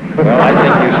 Well, I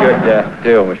think you should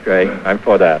too, Miss Craig. I'm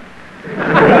for that.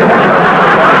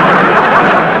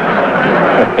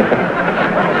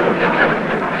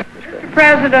 Mr.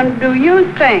 President, do you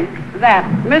think that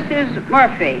Mrs.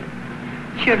 Murphy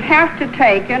should have to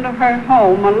take into her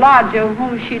home a lodger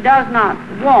whom she does not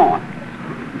want,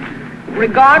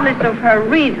 regardless of her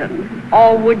reason,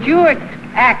 or would you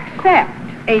accept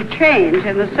a change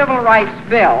in the Civil Rights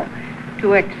Bill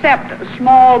to accept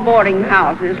small boarding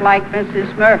houses like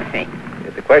Mrs. Murphy?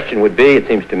 The question would be, it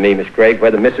seems to me, Miss Craig,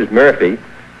 whether Mrs. Murphy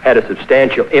had a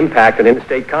substantial impact on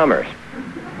interstate commerce.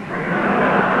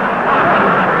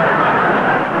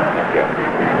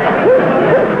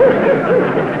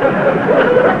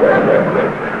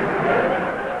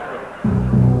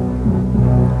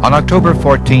 On October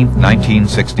 14,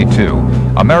 1962,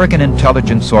 American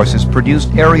intelligence sources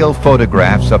produced aerial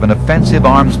photographs of an offensive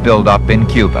arms buildup in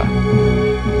Cuba.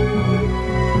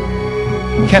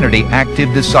 Kennedy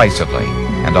acted decisively,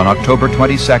 and on October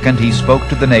 22nd he spoke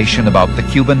to the nation about the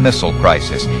Cuban Missile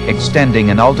Crisis, extending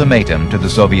an ultimatum to the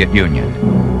Soviet Union.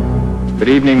 Good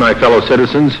evening, my fellow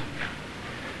citizens.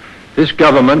 This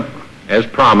government, as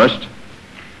promised,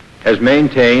 has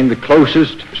maintained the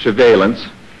closest surveillance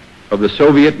of the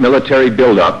Soviet military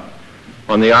buildup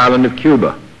on the island of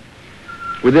Cuba.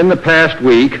 Within the past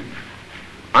week,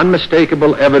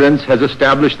 unmistakable evidence has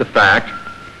established the fact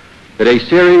that a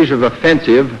series of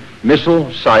offensive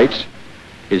missile sites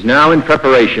is now in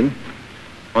preparation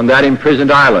on that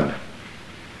imprisoned island.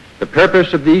 The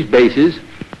purpose of these bases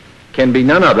can be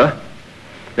none other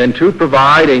than to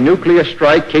provide a nuclear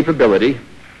strike capability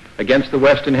against the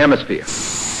Western Hemisphere.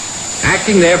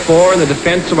 Acting, therefore, in the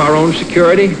defense of our own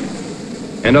security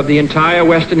and of the entire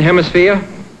Western Hemisphere,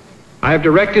 I have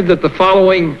directed that the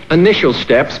following initial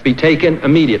steps be taken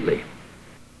immediately.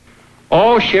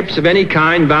 All ships of any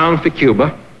kind bound for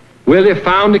Cuba will, if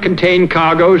found to contain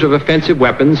cargoes of offensive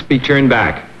weapons, be turned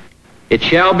back. It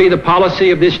shall be the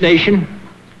policy of this nation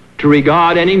to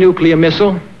regard any nuclear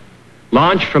missile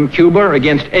launched from Cuba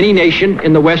against any nation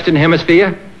in the Western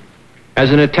Hemisphere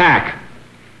as an attack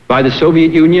by the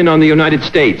Soviet Union on the United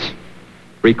States,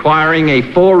 requiring a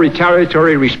full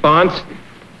retaliatory response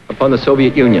upon the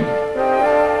Soviet Union.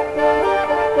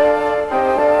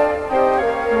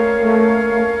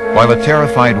 While a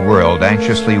terrified world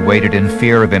anxiously waited in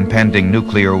fear of impending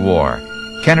nuclear war,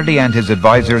 Kennedy and his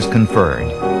advisors conferred.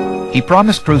 He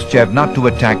promised Khrushchev not to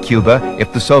attack Cuba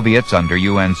if the Soviets, under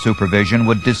UN supervision,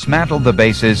 would dismantle the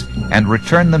bases and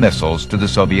return the missiles to the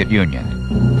Soviet Union.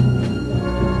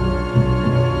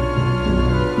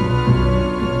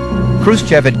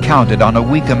 Khrushchev had counted on a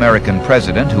weak American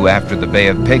president who, after the Bay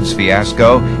of Pigs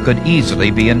fiasco, could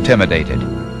easily be intimidated.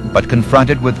 But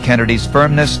confronted with Kennedy's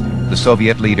firmness, the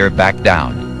Soviet leader backed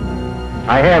down.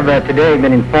 I have today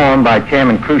been informed by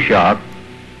Chairman Khrushchev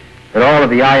that all of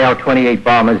the IL-28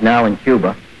 bombers now in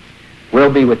Cuba will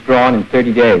be withdrawn in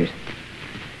 30 days.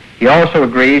 He also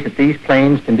agrees that these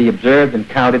planes can be observed and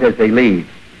counted as they leave.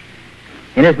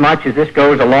 Inasmuch as this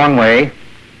goes a long way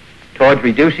towards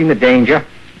reducing the danger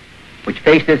which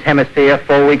faced this hemisphere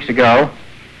 4 weeks ago,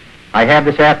 I have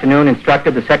this afternoon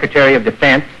instructed the Secretary of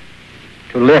Defense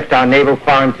to lift our naval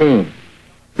quarantine.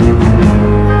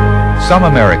 Some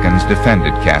Americans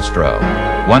defended Castro.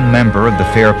 One member of the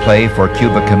Fair Play for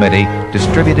Cuba Committee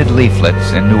distributed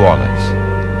leaflets in New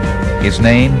Orleans. His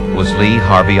name was Lee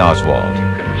Harvey Oswald.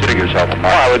 Consider yourself a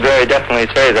Marxist? I would very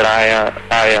definitely say that I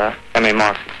am a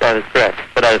Marxist. That is correct.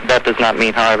 But that does not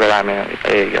mean, however, that I'm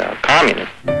a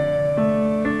communist.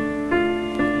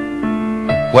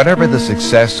 Whatever the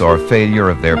success or failure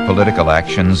of their political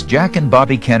actions, Jack and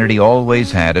Bobby Kennedy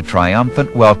always had a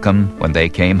triumphant welcome when they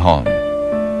came home.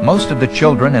 Most of the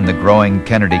children in the growing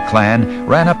Kennedy clan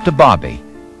ran up to Bobby,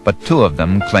 but 2 of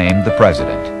them claimed the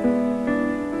president.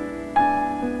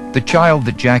 The child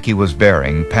that Jackie was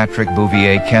bearing, Patrick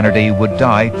Bouvier Kennedy, would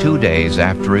die 2 days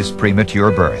after his premature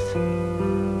birth.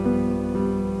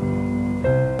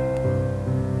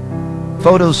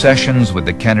 Photo sessions with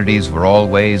the Kennedys were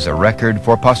always a record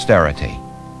for posterity.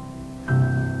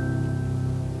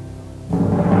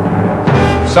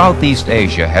 Southeast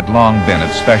Asia had long been of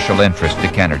special interest to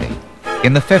Kennedy.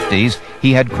 In the 50s,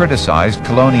 he had criticized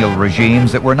colonial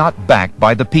regimes that were not backed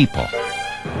by the people.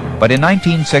 But in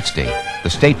 1960, the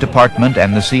State Department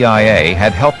and the CIA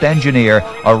had helped engineer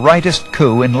a rightist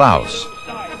coup in Laos.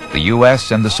 The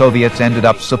U.S. and the Soviets ended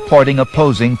up supporting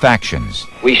opposing factions.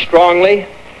 We strongly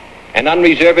and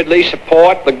unreservedly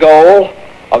support the goal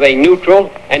of a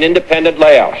neutral and independent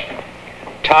Laos,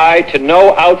 tied to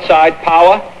no outside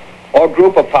power or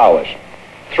group of powers,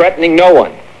 threatening no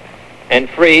one, and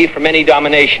free from any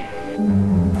domination.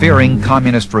 Fearing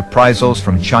communist reprisals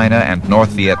from China and North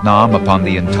Vietnam upon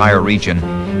the entire region,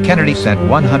 Kennedy sent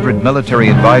 100 military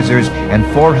advisors and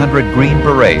 400 Green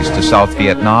Berets to South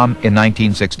Vietnam in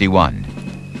 1961.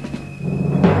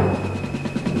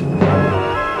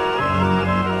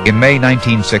 In May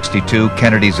 1962,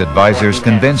 Kennedy's advisors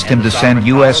convinced him to send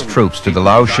U.S. troops to the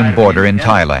Laotian border in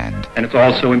Thailand. And it's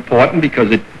also important because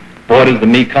it borders the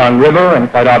Mekong River, and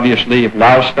quite obviously if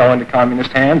Laos fell into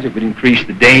communist hands, it would increase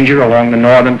the danger along the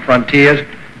northern frontiers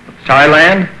of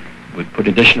Thailand, would put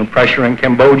additional pressure on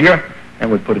Cambodia,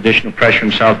 and would put additional pressure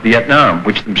on South Vietnam,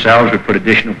 which themselves would put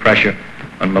additional pressure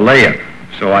on Malaya.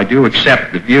 So I do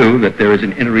accept the view that there is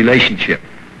an interrelationship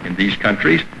in these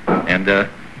countries, and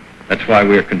that's why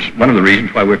one of the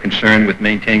reasons why we're concerned with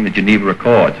maintaining the Geneva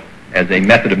Accords as a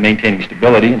method of maintaining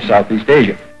stability in Southeast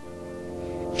Asia.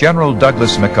 General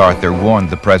Douglas MacArthur warned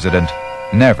the president,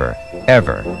 never,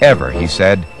 ever, ever, he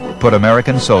said, put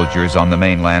American soldiers on the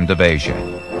mainland of Asia.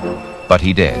 But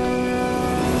he did.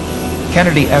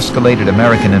 Kennedy escalated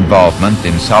American involvement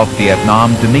in South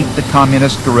Vietnam to meet the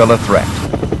communist guerrilla threat.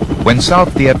 When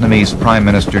South Vietnamese Prime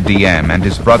Minister Diem and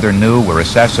his brother Nhu were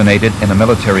assassinated in a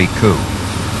military coup,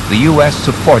 the U.S.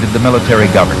 supported the military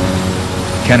government.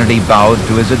 Kennedy bowed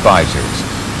to his advisors,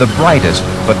 the brightest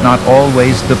but not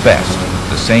always the best.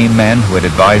 The same men who had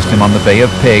advised him on the Bay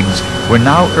of Pigs were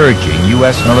now urging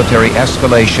U.S. military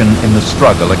escalation in the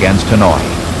struggle against Hanoi.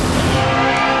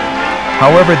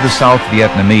 However the South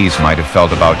Vietnamese might have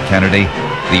felt about Kennedy,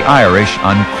 the Irish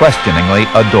unquestioningly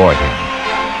adored him.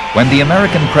 When the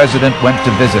American president went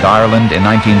to visit Ireland in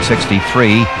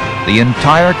 1963, the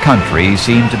entire country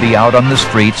seemed to be out on the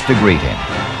streets to greet him.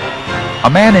 A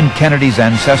man in Kennedy's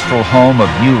ancestral home of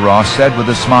New Ross said with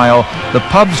a smile, the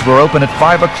pubs were open at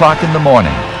 5 o'clock in the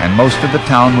morning, and most of the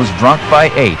town was drunk by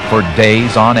 8 for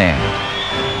days on end.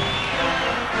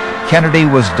 Kennedy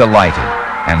was delighted,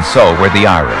 and so were the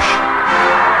Irish.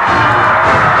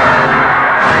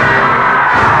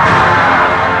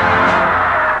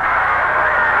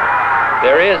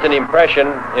 There is an impression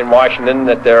in Washington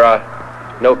that there are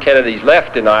no Kennedys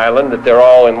left in Ireland, that they're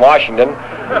all in Washington,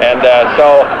 and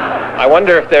so I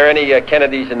wonder if there are any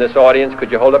Kennedys in this audience.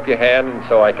 Could you hold up your hand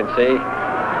so I can see?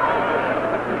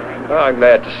 Well, I'm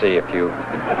glad to see a few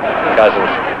cousins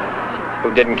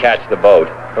who didn't catch the boat.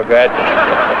 We're glad.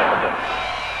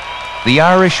 The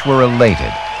Irish were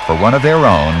elated, for one of their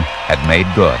own had made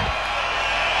good.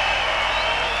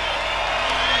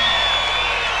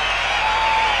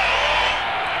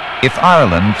 If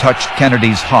Ireland touched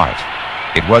Kennedy's heart,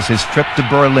 it was his trip to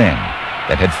Berlin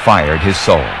that had fired his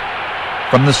soul.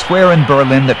 From the square in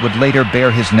Berlin that would later bear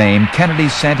his name, Kennedy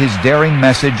sent his daring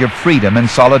message of freedom and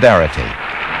solidarity.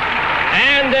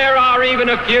 And there are even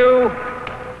a few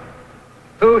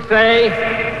who say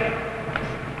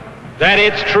that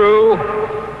it's true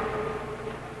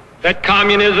that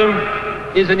communism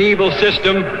is an evil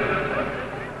system,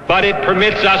 but it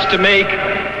permits us to make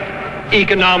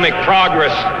economic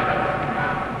progress.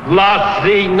 Lass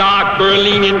sie nach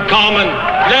Berlin kommen.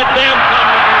 Let them come.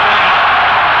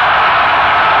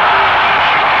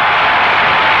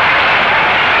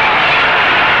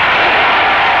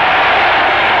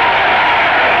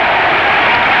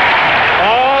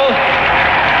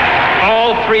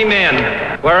 All free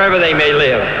men, wherever they may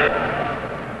live,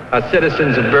 are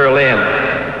citizens of Berlin.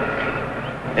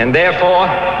 And therefore,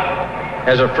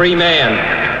 as a free man,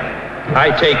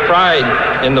 I take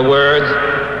pride in the words,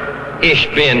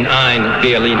 Ich bin ein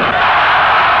Berliner.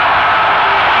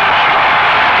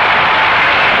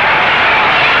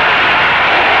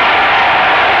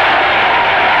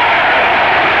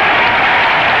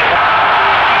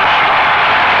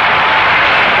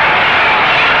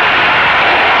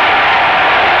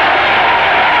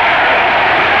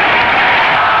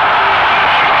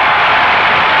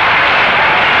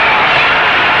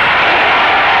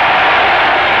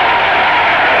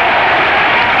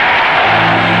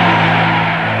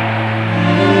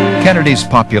 Kennedy's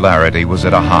popularity was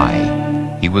at a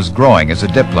high. He was growing as a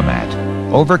diplomat,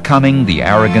 overcoming the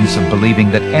arrogance of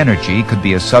believing that energy could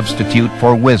be a substitute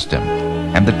for wisdom,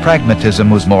 and that pragmatism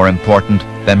was more important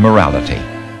than morality.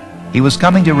 He was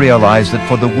coming to realize that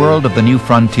for the world of the new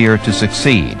frontier to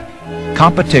succeed,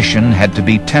 competition had to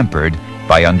be tempered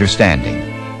by understanding.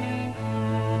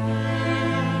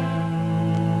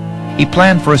 He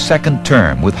planned for a second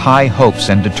term with high hopes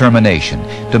and determination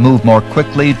to move more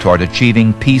quickly toward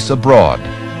achieving peace abroad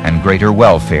and greater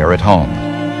welfare at home.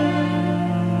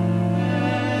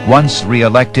 Once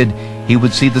re-elected, he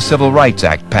would see the Civil Rights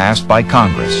Act passed by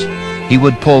Congress. He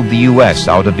would pull the U.S.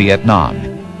 out of Vietnam.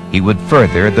 He would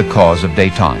further the cause of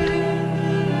détente.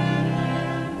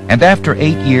 And after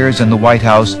 8 years in the White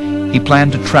House, he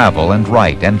planned to travel and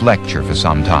write and lecture for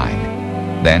some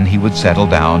time. Then he would settle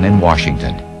down in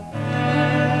Washington.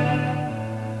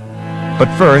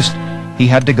 But first, he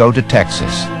had to go to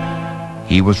Texas.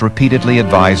 He was repeatedly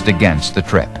advised against the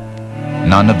trip.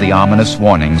 None of the ominous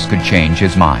warnings could change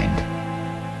his mind.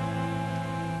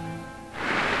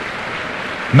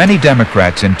 Many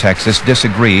Democrats in Texas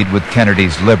disagreed with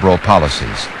Kennedy's liberal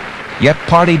policies. Yet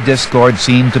party discord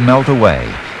seemed to melt away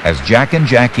as Jack and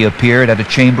Jackie appeared at a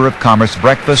Chamber of Commerce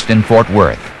breakfast in Fort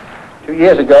Worth. 2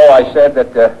 years ago, I said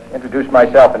that, introduced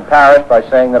myself in Paris by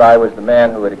saying that I was the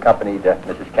man who had accompanied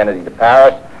Mrs. Kennedy to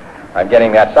Paris. I'm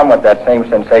getting that same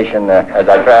sensation as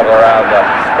I travel around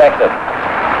Texas.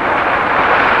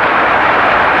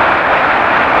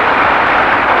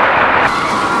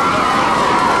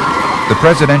 The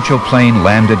presidential plane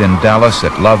landed in Dallas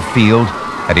at Love Field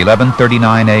at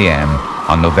 11:39 a.m.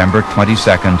 on November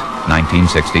 22nd,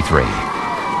 1963.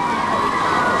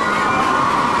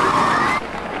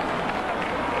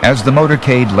 As the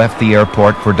motorcade left the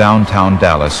airport for downtown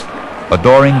Dallas,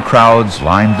 adoring crowds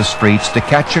lined the streets to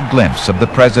catch a glimpse of the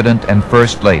President and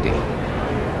First Lady.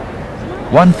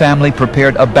 One family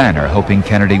prepared a banner hoping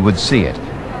Kennedy would see it,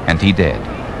 and he did.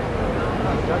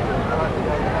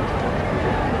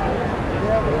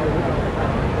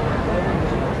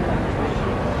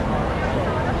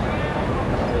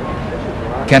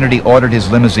 Kennedy ordered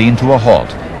his limousine to a halt,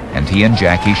 and he and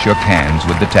Jackie shook hands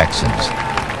with the Texans.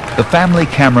 The family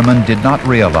cameraman did not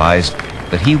realize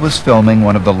that he was filming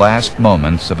one of the last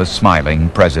moments of a smiling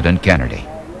President Kennedy.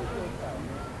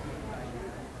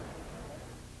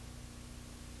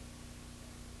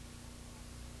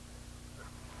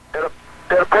 It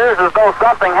appears as though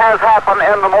something has happened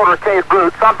in the motorcade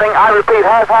route. Something, I repeat,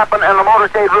 has happened in the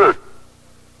motorcade route.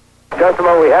 Just a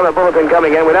moment, we have a bulletin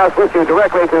coming in. We now switch you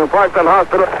directly to Parkland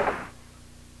Hospital.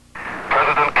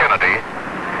 President Kennedy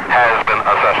has been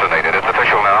assassinated. It's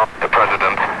official now. The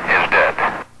president is dead.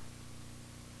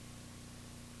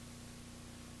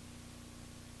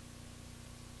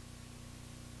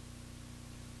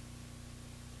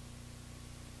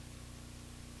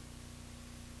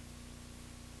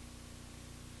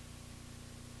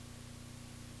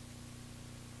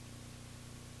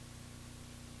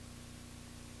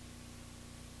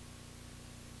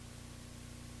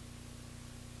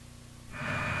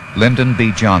 Lyndon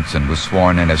B. Johnson was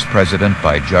sworn in as president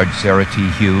by Judge Sarah T.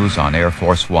 Hughes on Air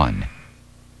Force One.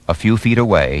 A few feet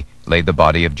away lay the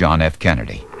body of John F.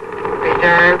 Kennedy.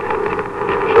 Reserve.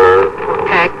 Sir.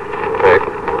 Pack.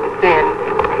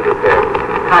 of death?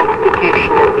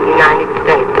 Constitution of the United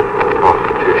States.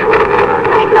 Constitution of the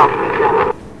United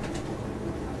States.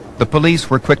 The police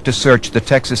were quick to search the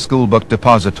Texas schoolbook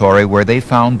depository where they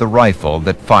found the rifle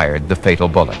that fired the fatal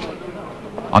bullet.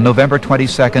 On November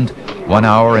 22nd, 1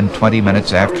 hour and 20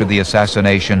 minutes after the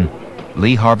assassination,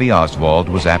 Lee Harvey Oswald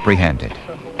was apprehended.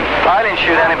 I didn't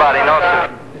shoot anybody, no,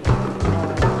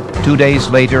 sir. 2 days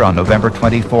later, on November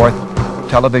 24th,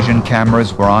 television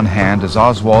cameras were on hand as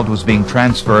Oswald was being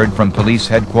transferred from police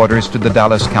headquarters to the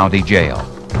Dallas County Jail.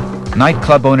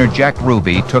 Nightclub owner Jack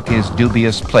Ruby took his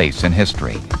dubious place in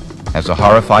history. As a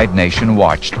horrified nation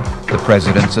watched, the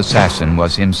president's assassin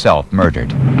was himself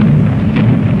murdered.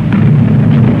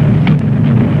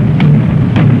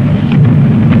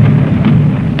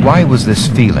 Why was this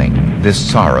feeling, this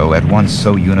sorrow, at once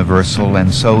so universal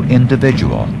and so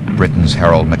individual? Britain's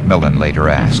Harold Macmillan later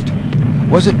asked.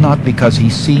 Was it not because he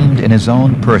seemed in his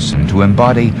own person to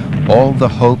embody all the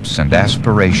hopes and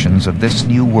aspirations of this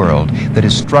new world that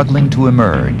is struggling to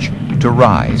emerge, to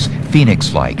rise,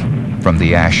 phoenix-like, from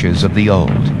the ashes of the old?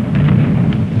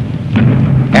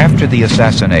 After the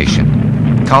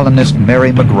assassination, columnist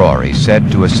Mary McGrory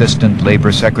said to Assistant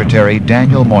Labor Secretary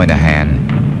Daniel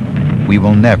Moynihan, "We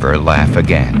will never laugh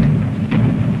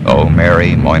again." "Oh,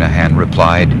 Mary," Moynihan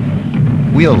replied,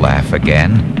 "we'll laugh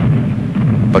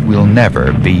again, but we'll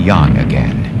never be young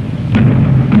again."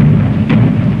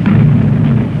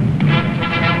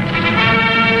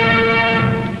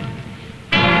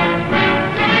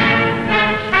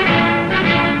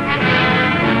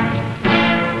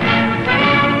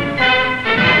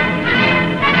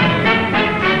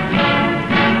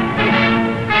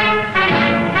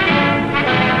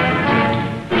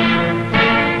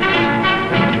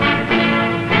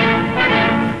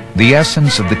 The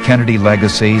essence of the Kennedy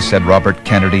legacy, said Robert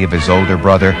Kennedy of his older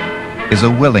brother, is a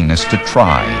willingness to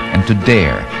try and to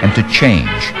dare and to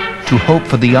change, to hope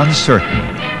for the uncertain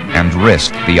and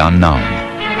risk the unknown.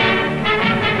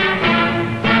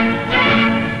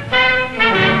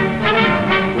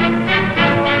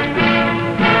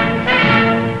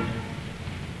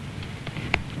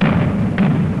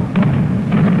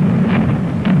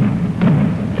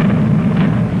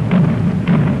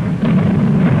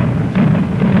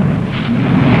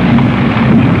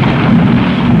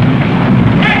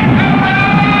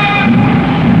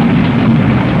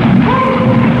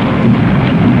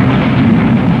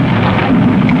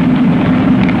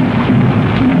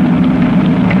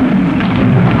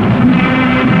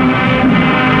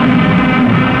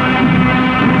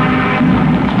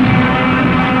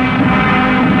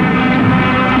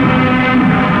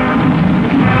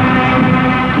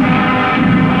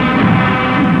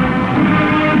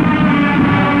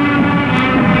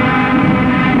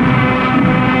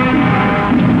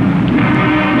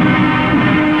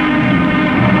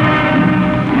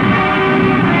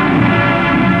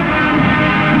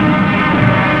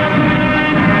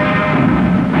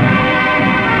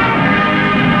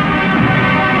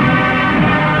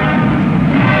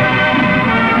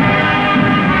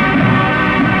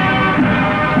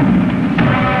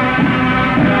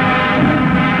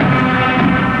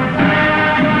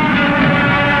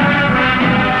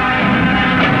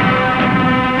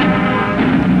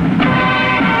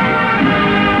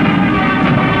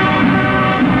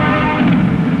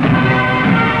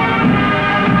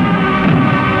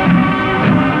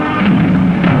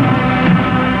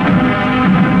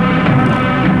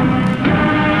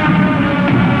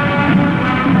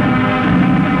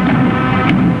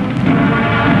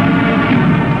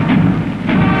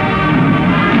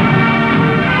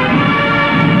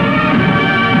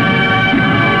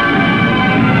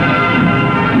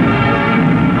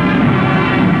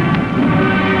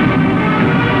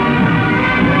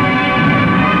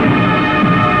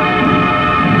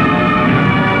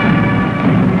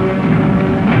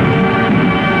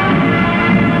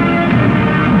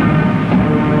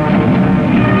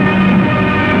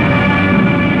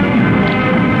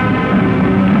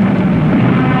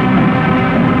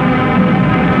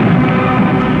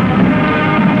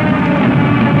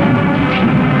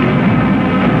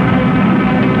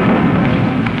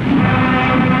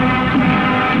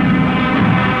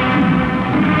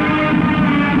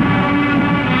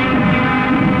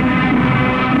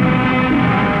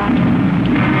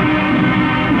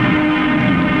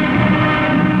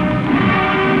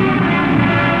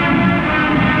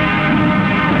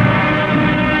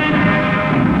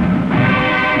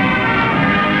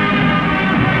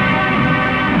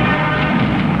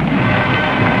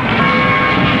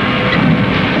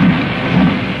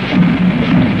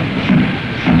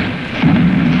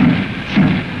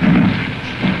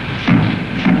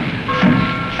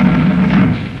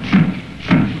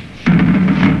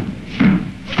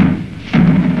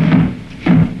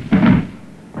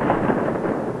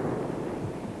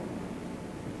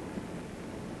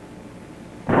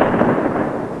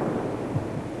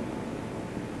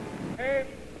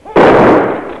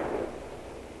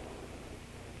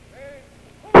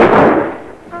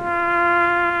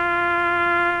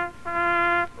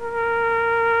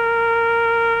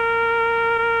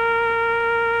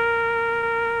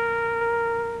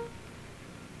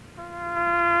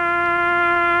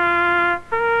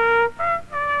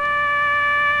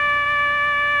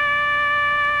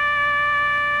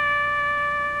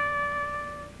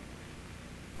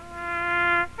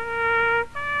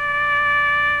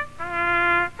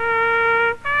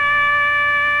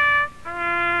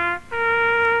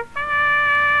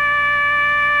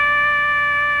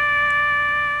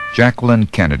 Jacqueline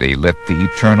Kennedy lit the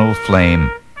eternal flame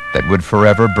that would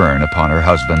forever burn upon her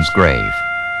husband's grave,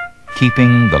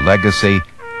 keeping the legacy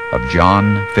of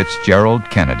John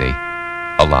FITZGERALD Kennedy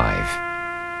alive.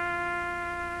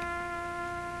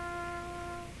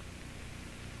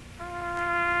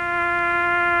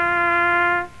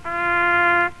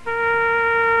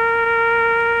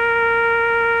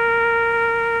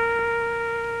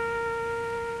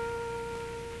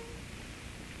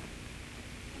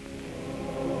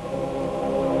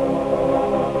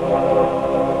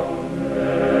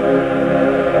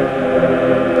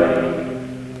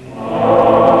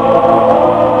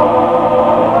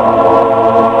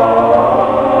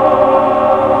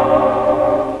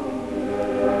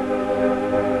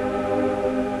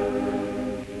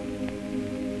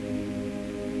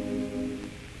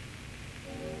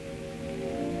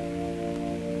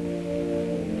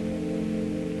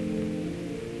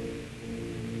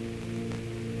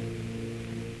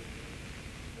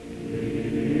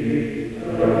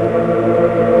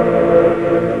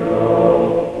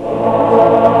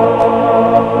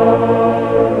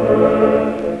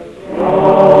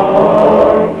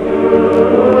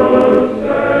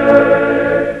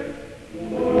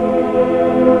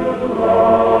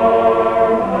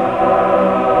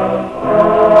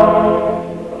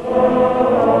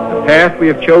 The path we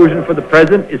have chosen for the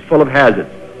present is full of hazards,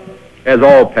 as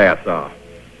all paths are.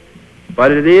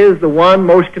 But it is the one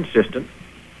most consistent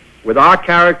with our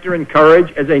character and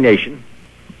courage as a nation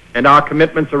and our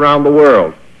commitments around the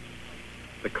world.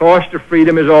 The cost of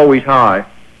freedom is always high,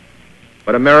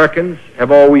 but Americans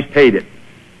have always paid it.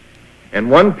 And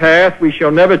one path we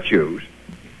shall never choose,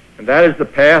 and that is the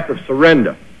path of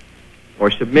surrender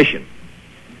or submission.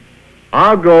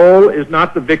 Our goal is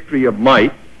not the victory of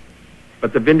might,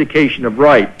 but the vindication of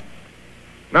right.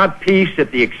 Not peace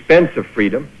at the expense of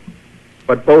freedom,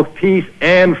 but both peace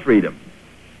and freedom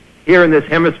here in this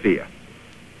hemisphere,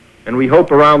 and we hope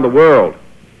around the world.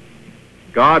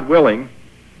 God willing,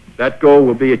 that goal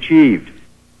will be achieved.